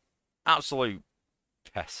 Absolute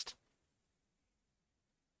pest.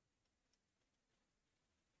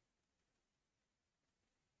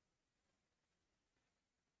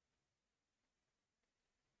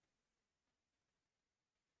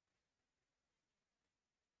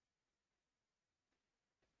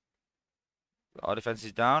 Our defense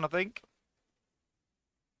is down, I think.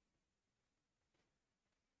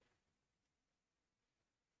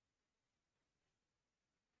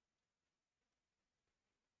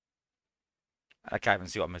 I can't even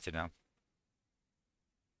see what I'm missing now.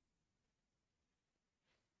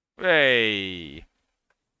 Hey!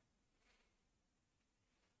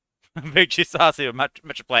 Big Chisasi with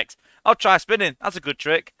Metroplex. I'll try spinning. That's a good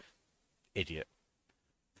trick. Idiot.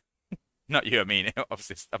 Not you, I mean.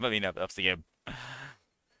 Obviously him.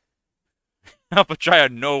 I'll try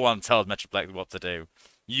and no one tells Metroplex what to do.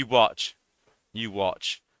 You watch. You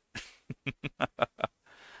watch.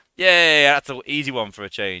 Yeah, that's an easy one for a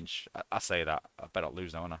change. I say that. I better not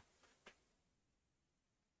lose now, won't I?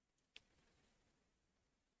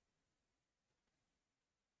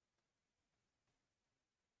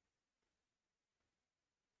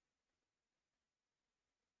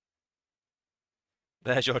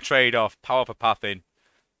 There's your trade-off. Power for pathing.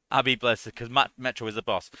 I'll be blessed because Metro is the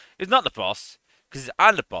boss. He's not the boss. because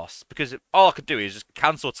I'm the boss. Because all I could do is just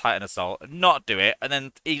cancel Titan Assault, and not do it, and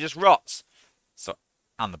then he just rots. So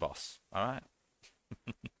I'm the boss. All right,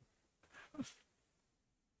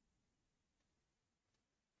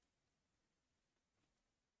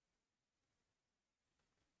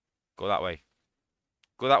 go that way.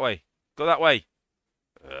 Go that way. Go that way.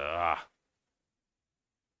 Ugh.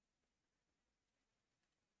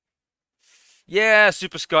 Yeah,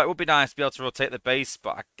 Super Scott. It would be nice to be able to rotate the base,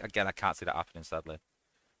 but again, I can't see that happening, sadly.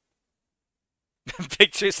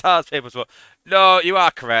 Big two stars papers. Well, no, you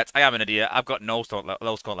are correct. I am an idiot. I've got nose cone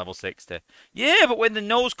level 60. Yeah, but when the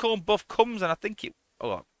nose cone buff comes, and I think it.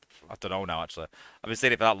 Oh, I don't know now. Actually, I've been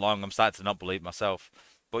saying it for that long. I'm starting to not believe myself.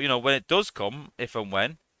 But you know, when it does come, if and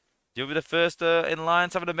when, you'll be the first in line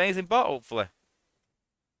to have an amazing bot, hopefully.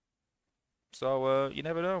 So you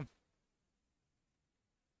never know.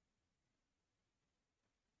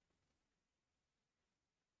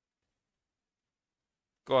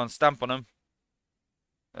 Go on, stamp on him.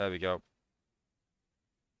 There we go.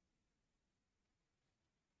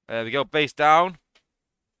 There we go. Base down.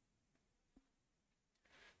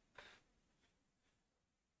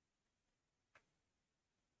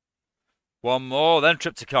 One more, then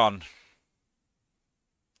Triptychon.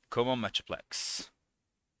 Come on, Metroplex.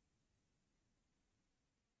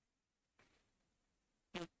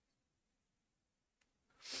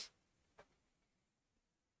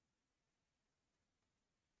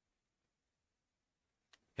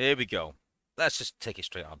 Here we go. Let's just take it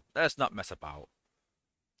straight on. Let's not mess about.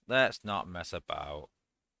 Let's not mess about.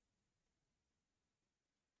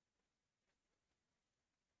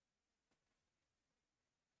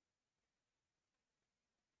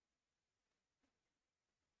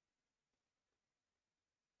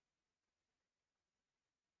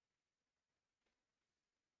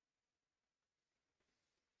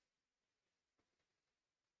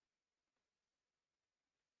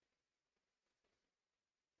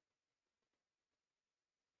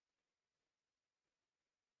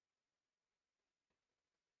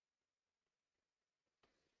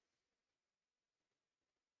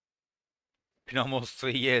 Been almost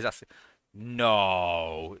 3 years. That's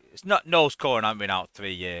no. It's not no scoring. I've been out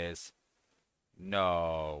 3 years.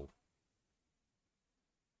 No.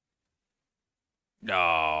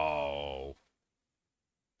 No.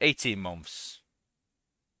 18 months.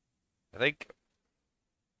 I think.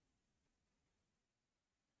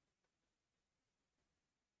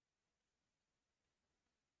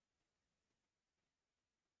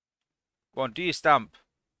 Go on, do your stamp.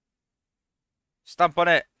 Stamp on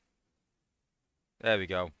it. There we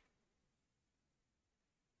go.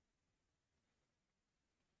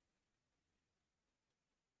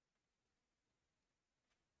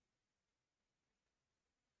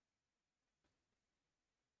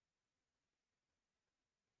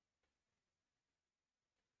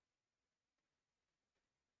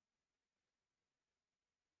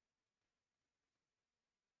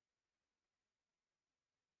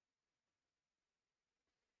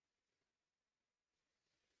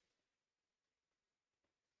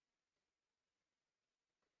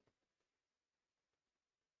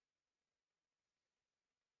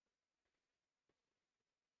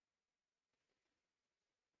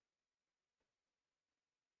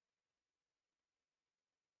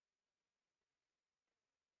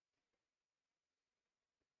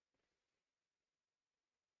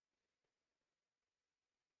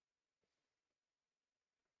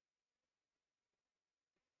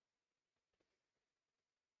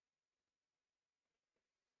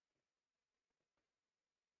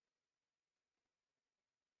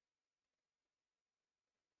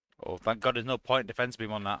 Oh, thank God there's no point defense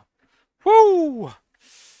beam on that. Woo!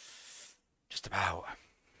 Just about.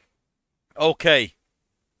 Okay,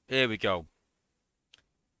 here we go.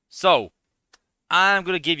 So, I'm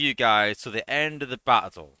going to give you guys to the end of the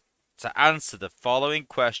battle to answer the following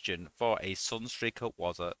question for a Sunstreaker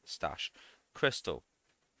Wozza stash crystal.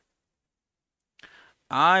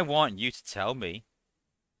 I want you to tell me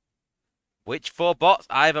which four bots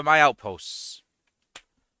I have in my outposts.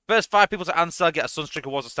 First 5 people to answer get a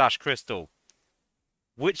Sunstreaker Wozza stash crystal.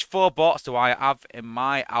 Which four bots do I have in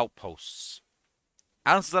my outposts?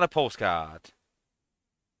 Answers on a postcard.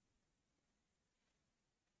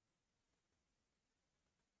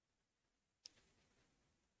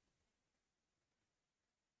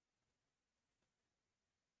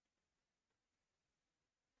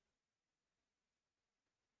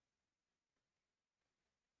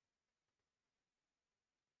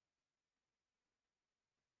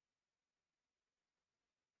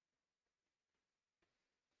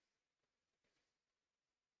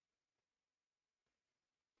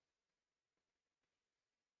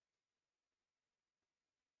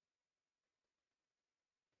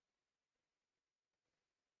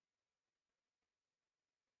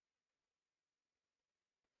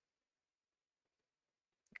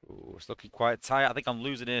 Oh, it's looking quite tight. I think I'm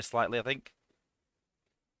losing here slightly, I think.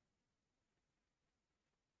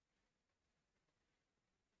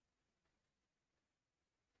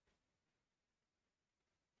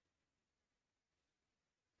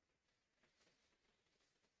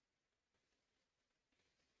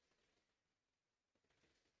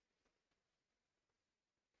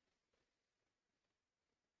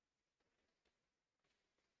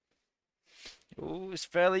 Oh, it's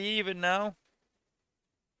fairly even now.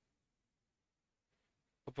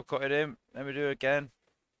 Uppercut it in. Let me do it again.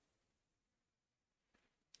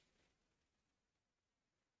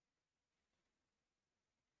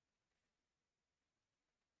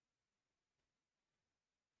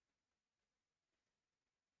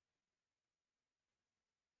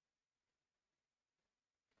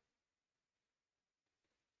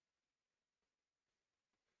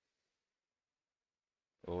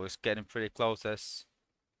 Oh, it's getting pretty close, this.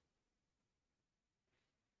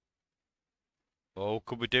 Oh,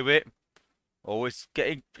 could we do it? Oh, it's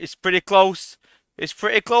pretty close. It's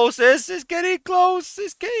pretty close, this. It's getting close.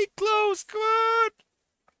 It's getting close. Come on.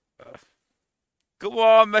 Come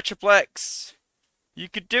on, Metroplex. You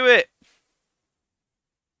could do it.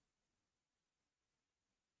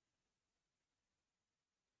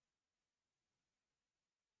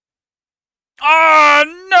 Oh,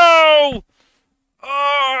 no.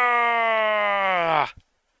 Oh.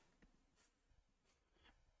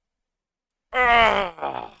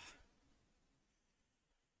 Oh.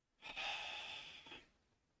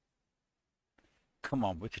 Come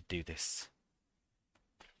on, we could do this.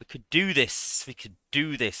 We could do this. We could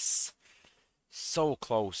do this. So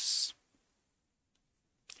close.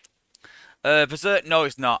 Berserk, no,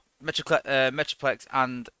 it's not. Metroplex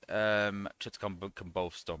and Triticon can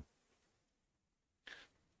both stun.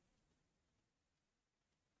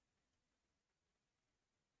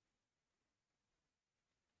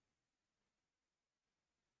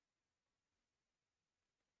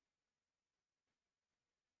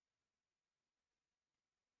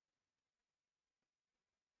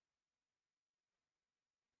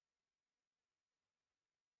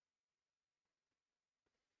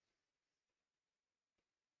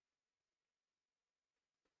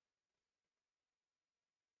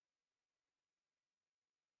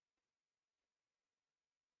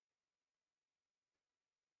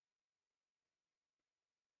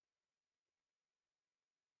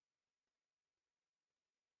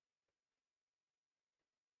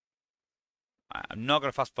 I'm not going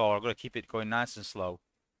to fast forward. I'm going to keep it going nice and slow.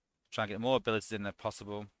 Try and get more abilities in there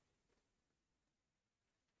possible.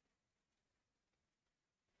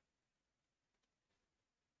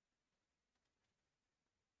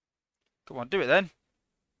 Come on, do it then.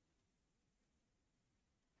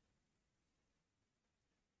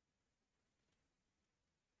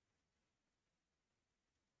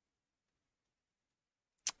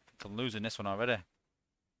 I'm losing this one already.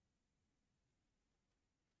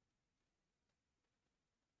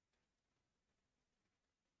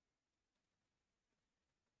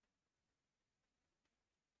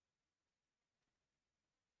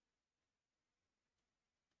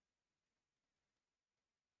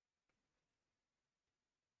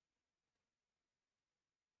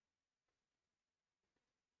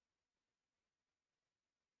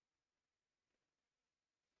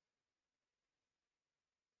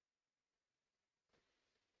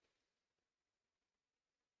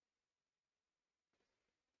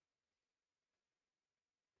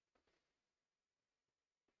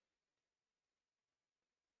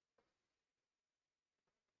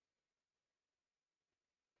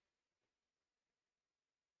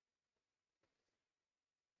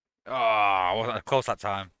 Oh, I wasn't close that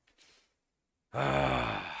time.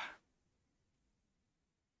 Ah,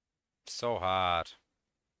 so hard.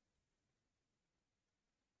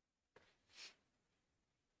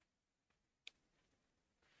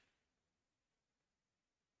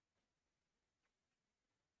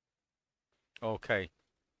 Okay.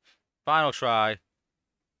 Final try.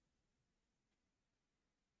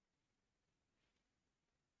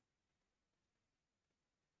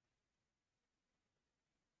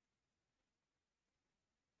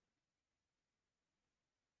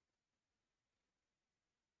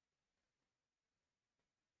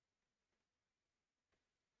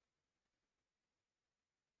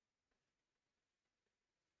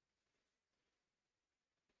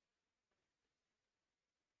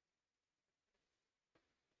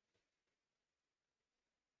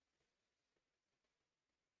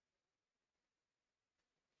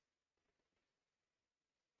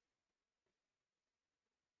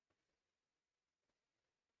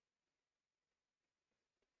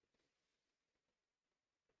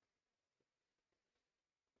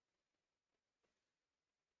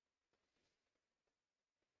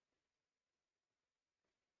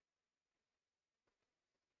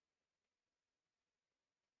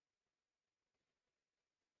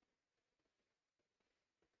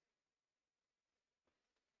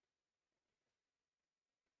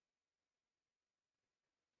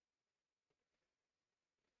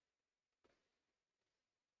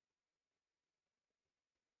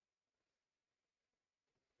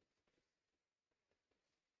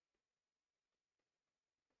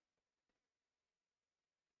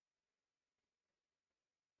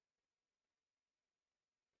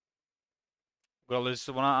 gonna lose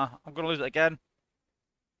someone, aren't I? I'm gonna lose it again.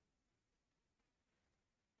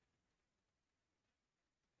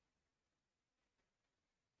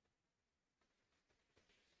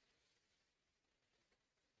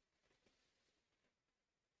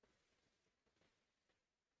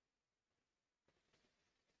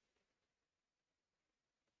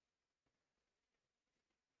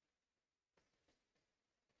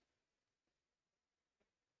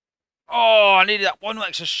 Oh, I needed that one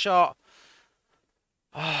extra shot.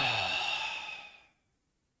 I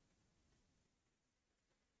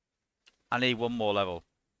need one more level.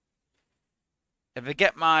 If I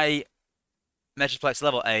get my Metroplex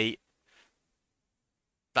level 8,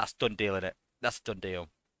 that's done deal in it. That's a done deal.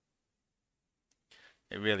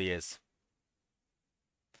 It really is.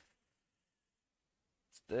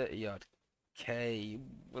 30 odd K.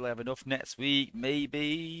 Will I have enough next week?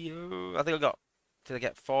 Maybe. I think I got. Did I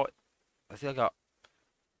get 40? I think I got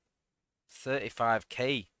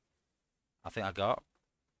 35K. I think I got.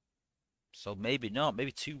 So maybe not.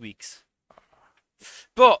 Maybe 2 weeks.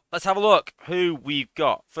 But let's have a look who we've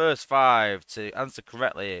got. First five to answer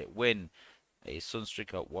correctly win a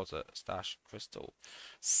Sunstreaker Wozza Stash Crystal.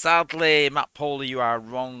 Sadly, Matt Polar, you are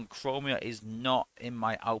wrong. Chromia is not in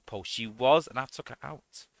my outpost. She was, and I took her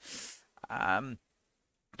out.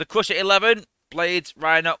 The Crusher 11, Blades,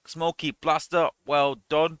 Rhinox, Smoky, Blaster. Well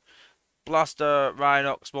done. Blaster,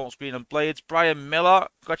 Rhinox, Smokescreen, and Blades. Brian Miller,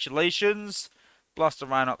 congratulations. Blaster,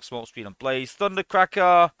 Rhinox, Smokescreen, and Blades.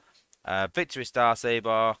 Thundercracker, Victory Star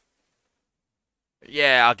Saber.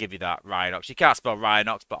 Yeah, I'll give you that. Rhinox. You can't spell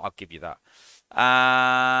Rhinox, but I'll give you that.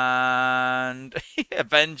 And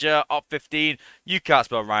Avenger, Op 15. You can't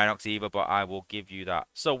spell Rhinox either, but I will give you that.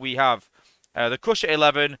 So we have the Crusher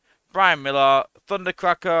 11, Brian Miller,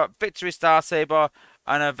 Thundercracker, Victory Star Saber,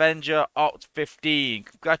 and Avenger Opt 15.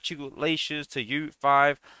 Congratulations to you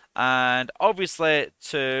 5, and obviously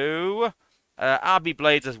to RB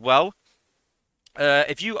Blades as well.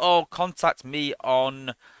 If you all contact me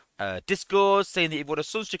on Discord saying that you've won a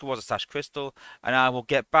Sunstreaker was a Stash Crystal, and I will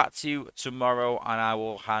get back to you tomorrow and I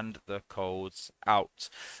will hand the codes out.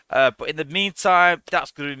 But in the meantime,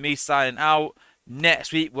 that's going to be me signing out.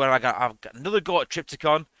 Next week, when I've got another go at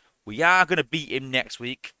Tripticon, we are going to beat him next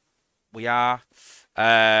week. We are.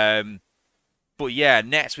 But yeah,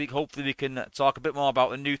 next week, hopefully we can talk a bit more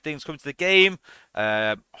about the new things coming to the game.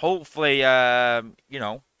 Hopefully, you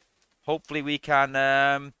know, hopefully we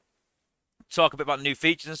can talk a bit about new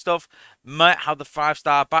features and stuff. Might have the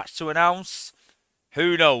 5-star batch to announce.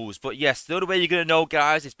 Who knows? But yes, the only way you're going to know,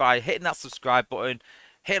 guys, is by hitting that subscribe button,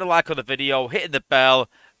 hitting a like on the video, hitting the bell,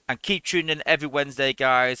 and keep tuning in every Wednesday,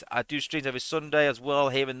 guys. I do streams every Sunday as well,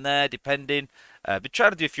 here and there, depending. Been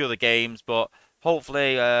trying to do a few other games, but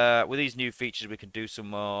hopefully with these new features, we can do some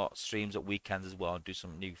more streams at weekends as well and do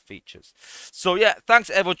some new features. So yeah, thanks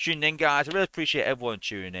everyone tuning in, guys. I really appreciate everyone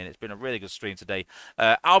tuning in. It's been a really good stream today.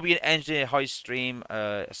 I'll be in Engineer Hoist stream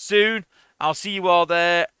soon. I'll see you all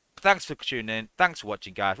there. Thanks for tuning in. Thanks for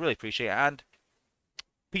watching, guys. Really appreciate it. And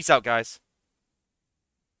peace out, guys.